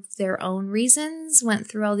 for their own reasons, went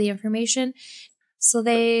through all the information. So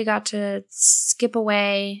they got to skip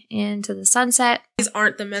away into the sunset. These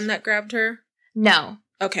aren't the men that grabbed her? No.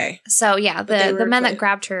 Okay. So yeah, the men that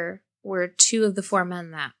grabbed her were 2 of the 4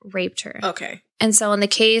 men that raped her. Okay. And so in the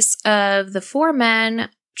case of the 4 men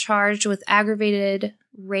charged with aggravated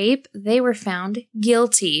rape, they were found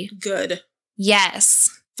guilty. Good. Yes.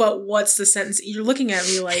 But what's the sentence? You're looking at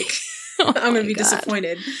me like I'm going to be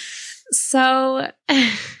disappointed. So, all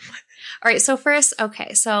right. So first,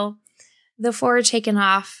 so the 4 are taken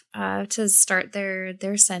off to start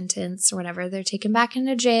their sentence or whatever. They're taken back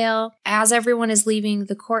into jail. As everyone is leaving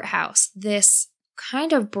the courthouse, this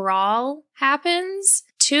kind of brawl happens.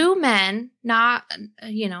 2 men, not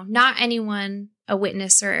anyone, a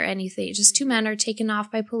witness or anything, just 2 men are taken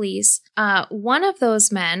off by police. One of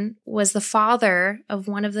those men was the father of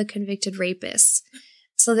one of the convicted rapists.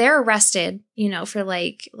 So they're arrested, for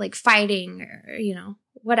like fighting or,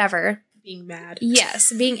 whatever. Being mad.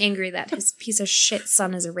 Yes, being angry that his piece of shit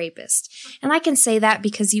son is a rapist. And I can say that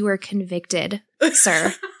because you were convicted,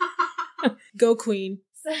 sir. Go queen.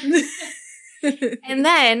 And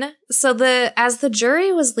then, as the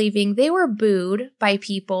jury was leaving, they were booed by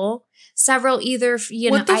people. Several either,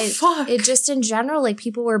 what the fuck? It just in general, like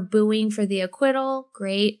people were booing for the acquittal.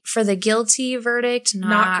 Great. For the guilty verdict,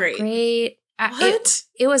 not great. What?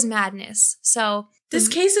 It was madness. So this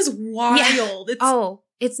case is wild. Yeah.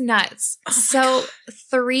 It's nuts. So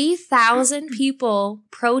 3,000 people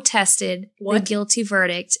protested the guilty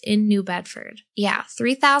verdict in New Bedford. Yeah,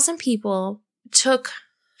 3,000 people took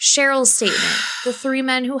Cheryl's statement, the 3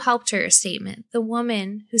 men who helped her statement, the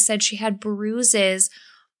woman who said she had bruises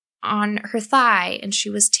on her thigh and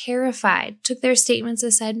she was terrified, took their statements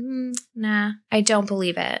and said, nah, I don't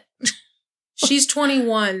believe it. She's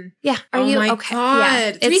 21. Yeah. Are you my okay?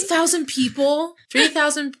 God. Yeah, 3,000 people?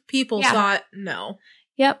 3,000 people thought no.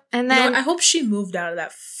 Yep. And then I hope she moved out of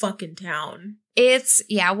that fucking town.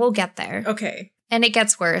 we'll get there. Okay. And it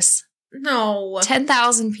gets worse. No.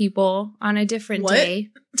 10,000 people on a different day.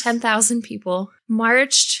 10,000 people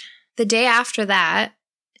marched the day after that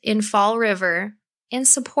in Fall River in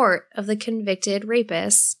support of the convicted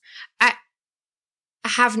rapists. I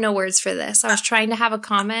have no words for this. I was trying to have a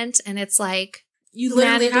comment, and it's like, you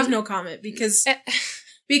literally have no comment because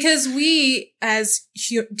we, as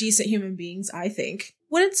decent human beings, I think,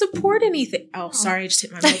 wouldn't support anything. Oh, sorry, I just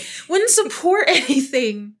hit my mic. Wouldn't support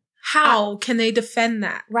anything. How can they defend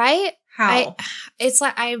that? Right? How? It's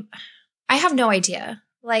like I have no idea.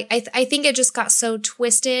 Like I think it just got so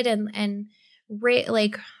twisted and rape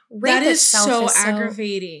that is so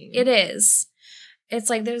aggravating. It is. It's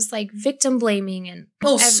like there's like victim blaming and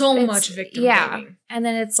so much victim blaming. And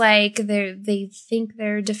then it's like they think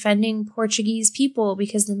they're defending Portuguese people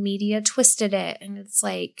because the media twisted it, and it's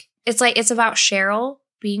it's about Cheryl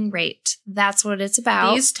being raped. That's what it's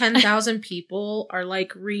about. These 10,000 people are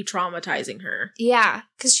like re-traumatizing her. Yeah,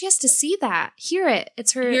 because she has to see that, hear it.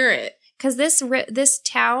 It's her. Hear it. Because this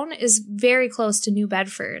town is very close to New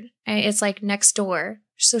Bedford. It's like next door.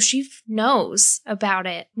 So she knows about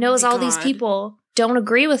it. Knows all these people don't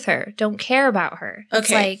agree with her, don't care about her. Okay.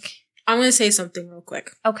 It's like, I'm going to say something real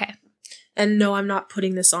quick. Okay. And no, I'm not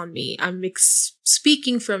putting this on me. I'm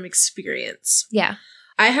speaking from experience. Yeah.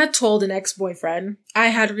 I had told an ex-boyfriend, I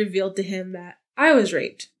had revealed to him that I was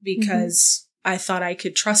raped because I thought I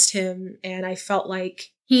could trust him, and I felt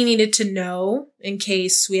like he needed to know in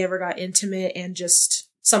case we ever got intimate and just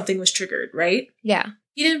something was triggered, right? Yeah.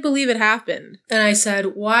 He didn't believe it happened. And I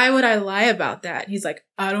said, why would I lie about that? And he's like,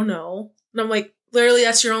 I don't know. And I'm like, literally,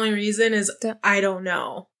 that's your only reason is I don't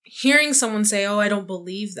know. Hearing someone say, oh, I don't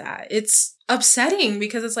believe that, it's upsetting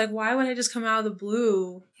because it's like, why would I just come out of the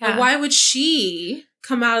blue? Yeah. Like, why would she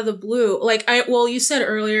come out of the blue? Like, you said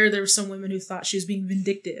earlier there were some women who thought she was being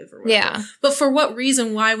vindictive or whatever. Yeah. But for what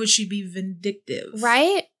reason? Why would she be vindictive?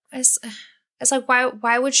 Right? It's like,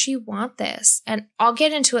 why would she want this? And I'll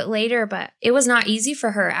get into it later, but it was not easy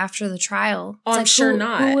for her after the trial. Oh, I'm sure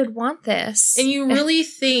not. Who would want this? And you really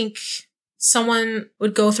think someone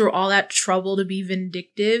would go through all that trouble to be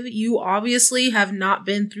vindictive? You obviously have not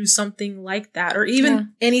been through something like that or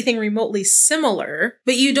even anything remotely similar,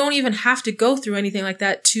 but you don't even have to go through anything like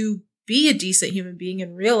that to be a decent human being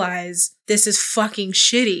and realize this is fucking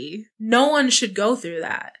shitty. No one should go through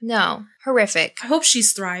that. No. Horrific. I hope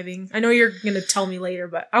she's thriving. I know you're going to tell me later,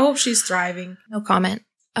 but I hope she's thriving. No comment.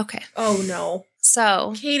 Okay. Oh, no.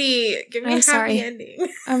 So. Katie, give me a happy ending.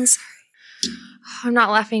 I'm sorry. I'm not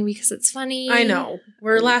laughing because it's funny. I know.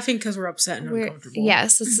 We're laughing because we're upset and uncomfortable.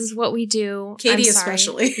 Yes, this is what we do. Katie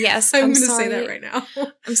especially. Yes, I'm going to say that right now.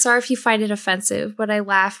 I'm sorry if you find it offensive, but I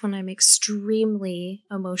laugh when I'm extremely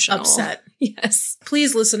emotional. Upset. Yes.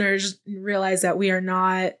 Please, listeners, realize that we are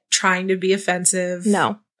not trying to be offensive.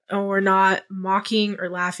 No. And we're not mocking or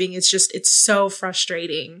laughing. It's just, it's so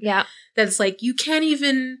frustrating. Yeah. That it's like, your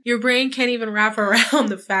brain can't even wrap around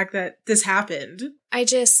the fact that this happened.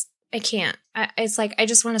 I can't. It's like, I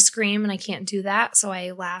just want to scream and I can't do that. So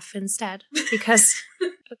I laugh instead because,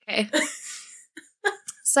 okay.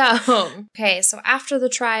 So after the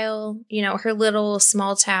trial, her little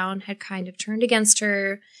small town had kind of turned against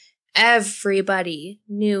her. Everybody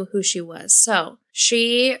knew who she was. So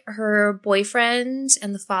her boyfriend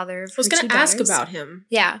and the father of her 2 daughters. I was going to ask about him.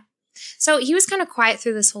 Yeah. So he was kind of quiet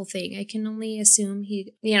through this whole thing. I can only assume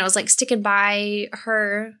he, was like sticking by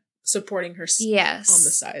her. Supporting her on the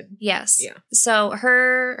side. Yes. Yeah. So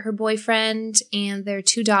her boyfriend and their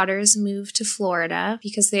 2 daughters moved to Florida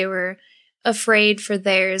because they were afraid for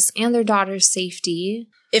theirs and their daughter's safety.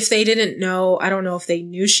 If they didn't know, I don't know if they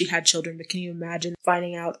knew she had children, but can you imagine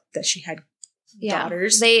finding out that she had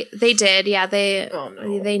daughters? They did. Yeah.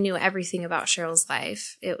 They knew everything about Cheryl's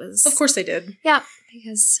life. It was. Of course they did. Yeah.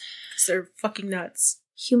 Because they're fucking nuts.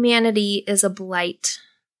 Humanity is a blight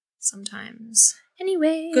sometimes.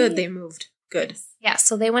 Anyway. Good, they moved. Good. Yeah,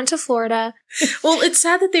 so they went to Florida. Well, it's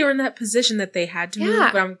sad that they were in that position that they had to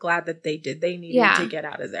move, but I'm glad that they did. They needed to get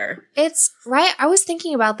out of there. It's, right? I was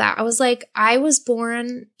thinking about that. I was like, I was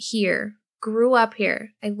born here, grew up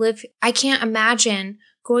here. I can't imagine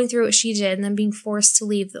going through what she did and then being forced to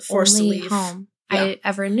leave the only home I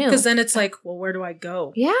ever knew. Because then it's like, well, where do I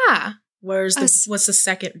go? Yeah. What's the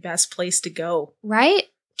second best place to go? Right?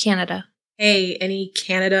 Canada. Hey, any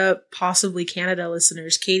possibly Canada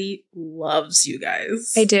listeners, Katie loves you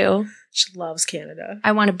guys. I do. She loves Canada.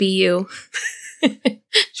 I want to be you.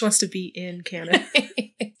 She wants to be in Canada.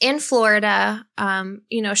 In Florida,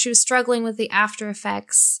 she was struggling with the after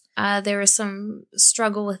effects. There was some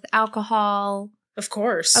struggle with alcohol. Of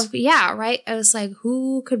course. Yeah, right? I was like,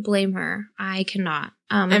 who could blame her? I cannot.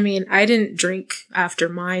 I mean, I didn't drink after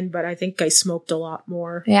mine, but I think I smoked a lot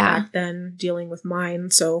more back then dealing with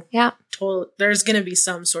mine. So there's going to be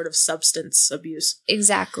some sort of substance abuse.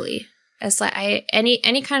 Exactly. It's like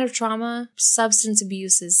any kind of trauma, substance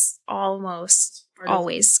abuse is almost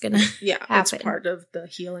always going to happen. It's part of the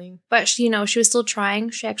healing. But, she was still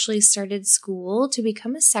trying. She actually started school to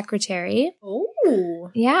become a secretary.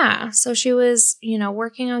 Oh. Yeah. So she was,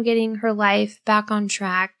 working on getting her life back on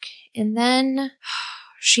track. And then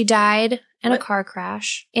she died in a car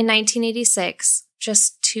crash in 1986,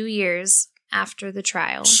 just 2 years after the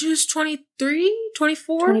trial. She was 23,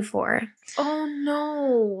 24? 24. Oh,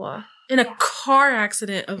 no. In a car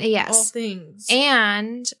accident of all things.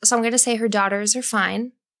 And so I'm going to say her daughters are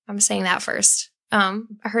fine. I'm saying that first.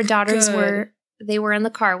 Her daughters were in the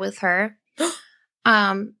car with her.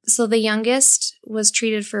 So the youngest was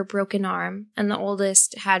treated for a broken arm and the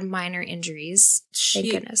oldest had minor injuries.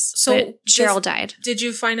 Thank goodness. So but Cheryl died. Did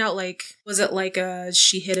you find out, was it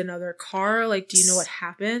she hit another car? Do you know what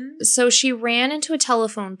happened? So she ran into a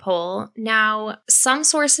telephone pole. Now, some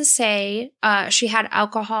sources say she had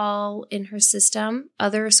alcohol in her system.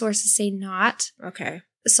 Other sources say not. Okay.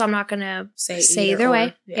 So I'm not going to say either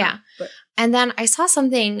way. Yeah. And then I saw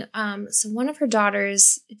something. So one of her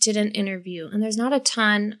daughters did an interview, and there's not a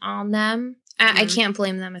ton on them. I can't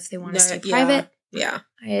blame them if they want to stay private. Yeah.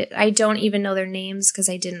 I don't even know their names because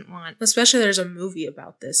I didn't want. Especially there's a movie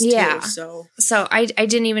about this too. So I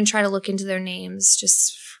didn't even try to look into their names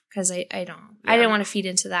just because I didn't want to feed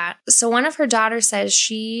into that. So one of her daughters says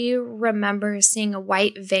she remembers seeing a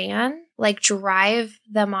white van drive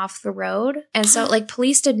them off the road. And so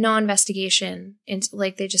police did no investigation into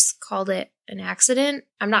they just called it an accident.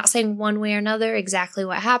 I'm not saying one way or another exactly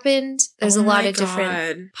what happened. There's a lot of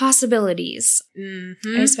different possibilities,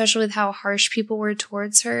 especially with how harsh people were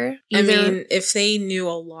towards her. I mean, if they knew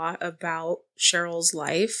a lot about Cheryl's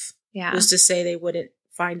life, who's to say they wouldn't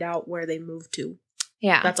find out where they moved to?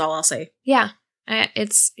 Yeah. That's all I'll say. Yeah.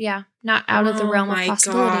 It's, not out of the realm of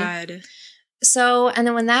possibility. God. So, and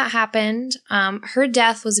then when that happened, her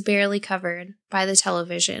death was barely covered by the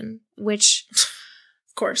television, which,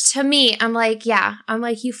 of course, to me, I'm like,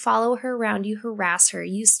 you follow her around, you harass her,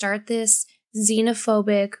 you start this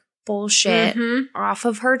xenophobic bullshit off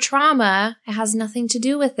of her trauma. It has nothing to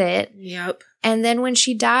do with it. Yep. And then when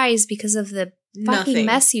she dies because of the fucking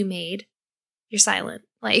mess you made, you're silent.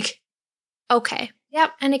 Okay.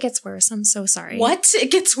 Yep. And it gets worse. I'm so sorry. What?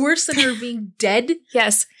 It gets worse than her being dead?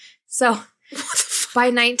 Yes. So by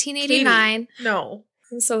 1989. Katie, no.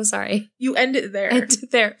 I'm so sorry. You end it there. End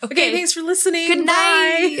it there. Okay. Thanks for listening. Good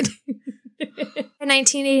night. Bye. In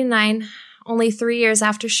 1989, only 3 years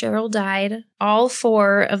after Cheryl died, all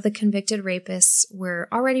 4 of the convicted rapists were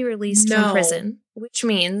already released from prison, which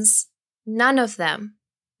means none of them,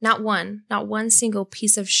 not one single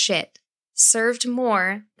piece of shit, served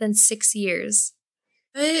more than 6 years.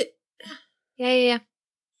 Yeah.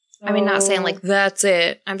 I mean, not saying that's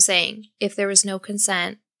it. I'm saying if there was no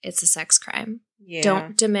consent, it's a sex crime. Yeah.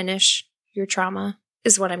 Don't diminish your trauma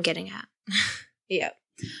is what I'm getting at. Yeah.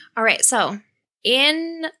 All right. So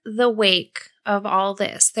in the wake of all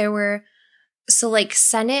this, there were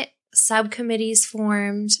Senate subcommittees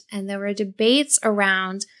formed, and there were debates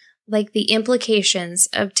around the implications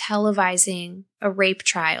of televising a rape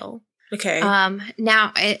trial. Okay.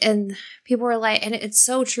 Now, and people were and it's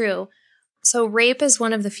so true. So rape is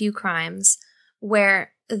one of the few crimes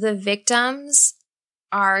where the victims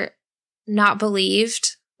are not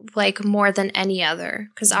believed more than any other.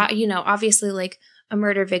 Because, obviously a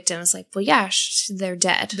murder victim is well, yeah, they're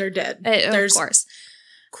dead. They're dead. Of course.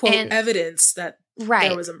 Quote, evidence that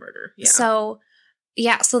there was a murder.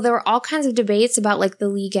 Yeah. So there were all kinds of debates about the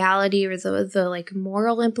legality or the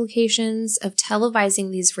moral implications of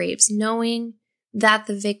televising these rapes, knowing that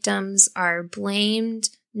the victims are blamed,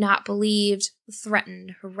 not believed,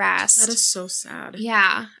 threatened, harassed. That is so sad.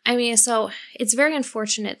 Yeah. I mean, so it's very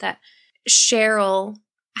unfortunate that Cheryl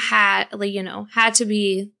had to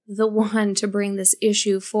be the one to bring this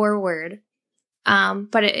issue forward.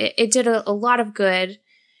 But it did a lot of good.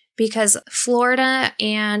 Because Florida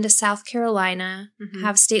and South Carolina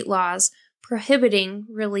have state laws prohibiting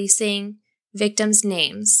releasing victims'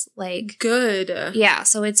 names. Good. Yeah,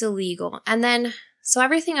 so it's illegal. And then, so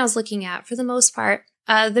everything I was looking at, for the most part,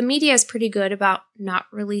 the media is pretty good about not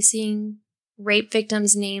releasing rape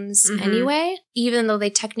victims' names anyway, even though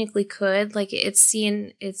they technically could. It's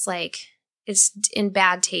in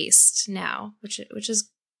bad taste now, which is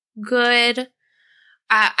good.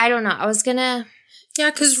 I don't know. I was gonna... Yeah,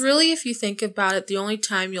 because really, if you think about it, the only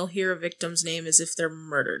time you'll hear a victim's name is if they're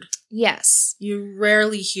murdered. Yes. You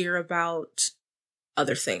rarely hear about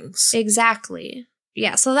other things. Exactly.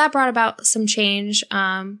 yeah, so that brought about some change.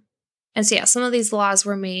 And so, yeah, some of these laws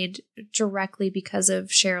were made directly because of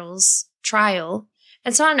Cheryl's trial.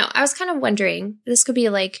 And so, I don't know. I was kind of wondering, this could be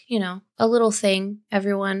like, you know, a little thing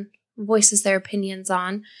everyone voices their opinions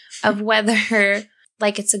on of whether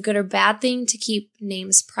like it's a good or bad thing to keep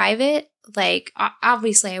names private. Like,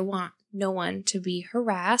 obviously, I want no one to be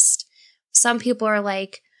harassed. Some people are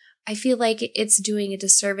like, I feel like it's doing a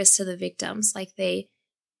disservice to the victims. Like they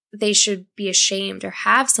should be ashamed or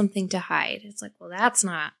have something to hide. It's like, well, that's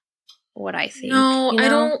not what I think. No, you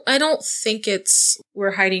know? I don't think it's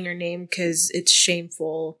we're hiding your name because it's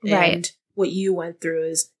shameful. Right. And what you went through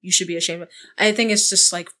is you should be ashamed of. I think it's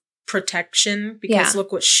just like protection because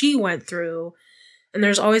look what she went through. And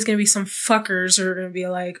there's always going to be some fuckers who are going to be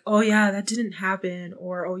like, oh yeah, that didn't happen.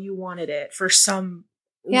 Or, oh, you wanted it for some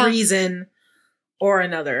reason or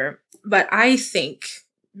another. But I think,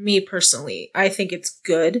 me personally, I think it's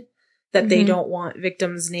good that they don't want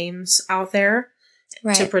victims' names out there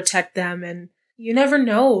to protect them. And you never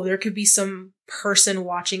know. There could be some person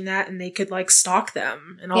watching that and they could like stalk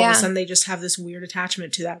them. And all of a sudden they just have this weird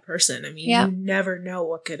attachment to that person. I mean, you never know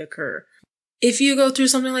what could occur. If you go through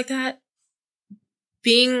something like that,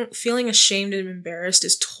 feeling ashamed and embarrassed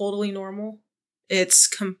is totally normal. It's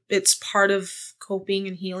part of coping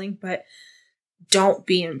and healing, but don't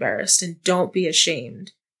be embarrassed and don't be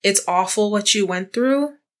ashamed. It's awful what you went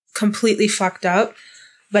through, completely fucked up,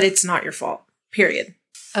 but it's not your fault. Period.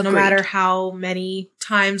 Agreed. No matter how many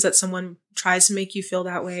times that someone tries to make you feel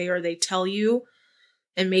that way or they tell you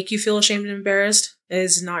and make you feel ashamed and embarrassed, it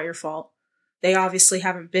is not your fault. They obviously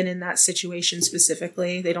haven't been in that situation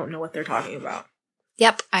specifically. They don't know what they're talking about.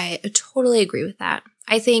 Yep, I totally agree with that.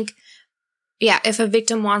 I think, if a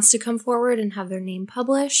victim wants to come forward and have their name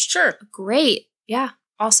published, sure, great. Yeah,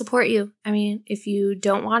 I'll support you. I mean, if you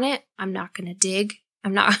don't want it, I'm not going to dig.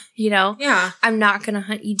 I'm not, I'm not going to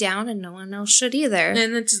hunt you down and no one else should either.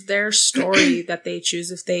 And it's their story that they choose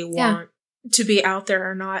if they want to be out there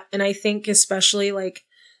or not. And I think especially like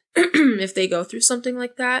if they go through something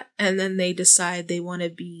like that and then they decide they want to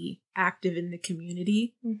be active in the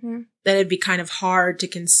community, then it'd be kind of hard to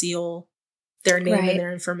conceal their name and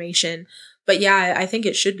their information. But yeah, I think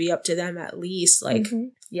it should be up to them at least. Like,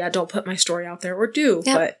 don't put my story out there or do.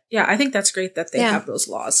 Yep. But yeah, I think that's great that they have those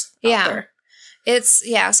laws out there.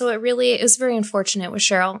 So it was very unfortunate what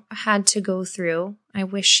Cheryl had to go through. I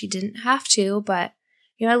wish she didn't have to, but,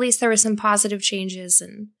 at least there were some positive changes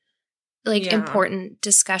and important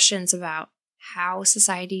discussions about how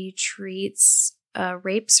society treats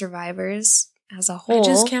rape survivors as a whole. I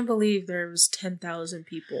just can't believe there was 10,000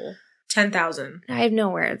 people. 10,000. I have no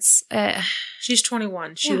words. She's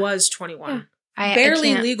 21. She was 21. Yeah.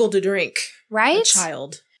 Barely legal to drink. Right? A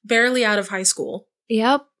child. Barely out of high school.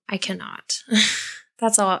 Yep. I cannot.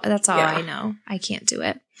 That's all I know. I can't do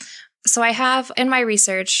it. So I have, in my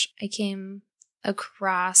research, I came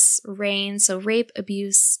across RAINN, so Rape,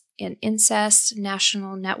 Abuse, and Incest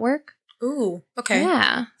National Network. Ooh, okay.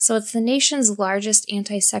 Yeah. So it's the nation's largest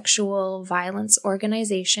anti-sexual violence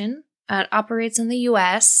organization. It operates in the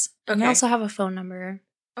U.S. Okay. And they also have a phone number.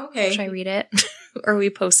 Okay. Should I read it? Or we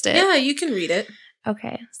post it? Yeah, you can read it.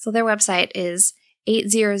 Okay. So their website is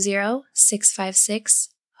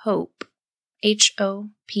 800-656-HOPE.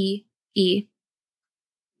 HOPE.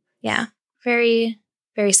 Yeah. Very,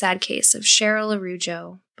 very sad case of Cheryl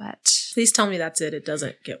Araujo, but... Please tell me that's it. It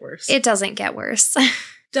doesn't get worse. It doesn't get worse.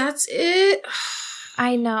 That's it?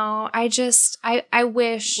 I know. I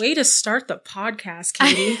wish... Way to start the podcast,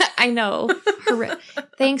 Katie. I know.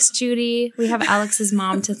 Thanks, Judy. We have Alex's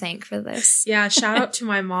mom to thank for this. Yeah, shout out to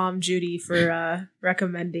my mom, Judy, for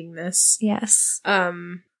recommending this. Yes.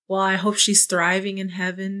 Well, I hope she's thriving in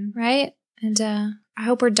heaven. Right? And I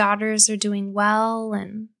hope her daughters are doing well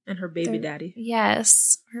and her baby daddy.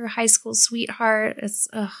 Yes. Her high school sweetheart. It's,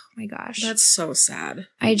 oh my gosh. That's so sad.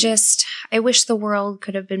 I wish the world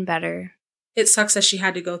could have been better. It sucks that she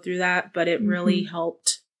had to go through that, but it really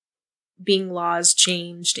helped being laws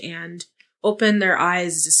changed and opened their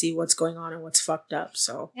eyes to see what's going on and what's fucked up.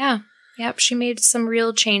 So yeah. Yep. She made some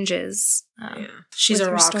real changes. She's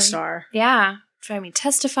a rock star. Yeah. I mean,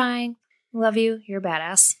 testifying. Love you. You're a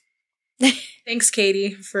badass. Thanks,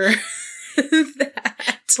 Katie, for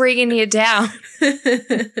that. Bringing you down.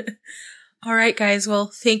 All right, guys.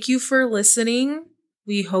 Well, thank you for listening.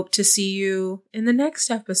 We hope to see you in the next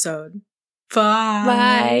episode.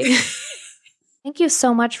 Bye. Bye. Thank you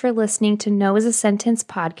so much for listening to No is a Sentence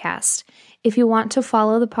podcast. If you want to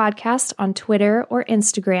follow the podcast on Twitter or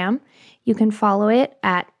Instagram, you can follow it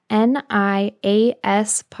at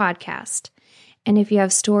NIAS Podcast. And if you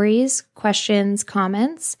have stories, questions,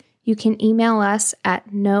 comments, You can email us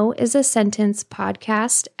at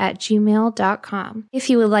noisasentencepodcast@gmail.com. If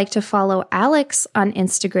you would like to follow Alex on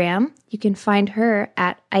Instagram, you can find her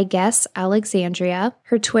at I Guess Alexandria.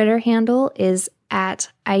 Her Twitter handle is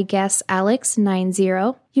at I Guess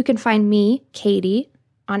Alex90. You can find me, Katie,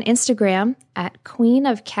 on Instagram at Queen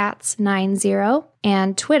of Cats 90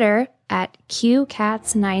 and Twitter at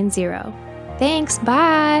QCats90. Thanks,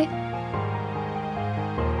 bye!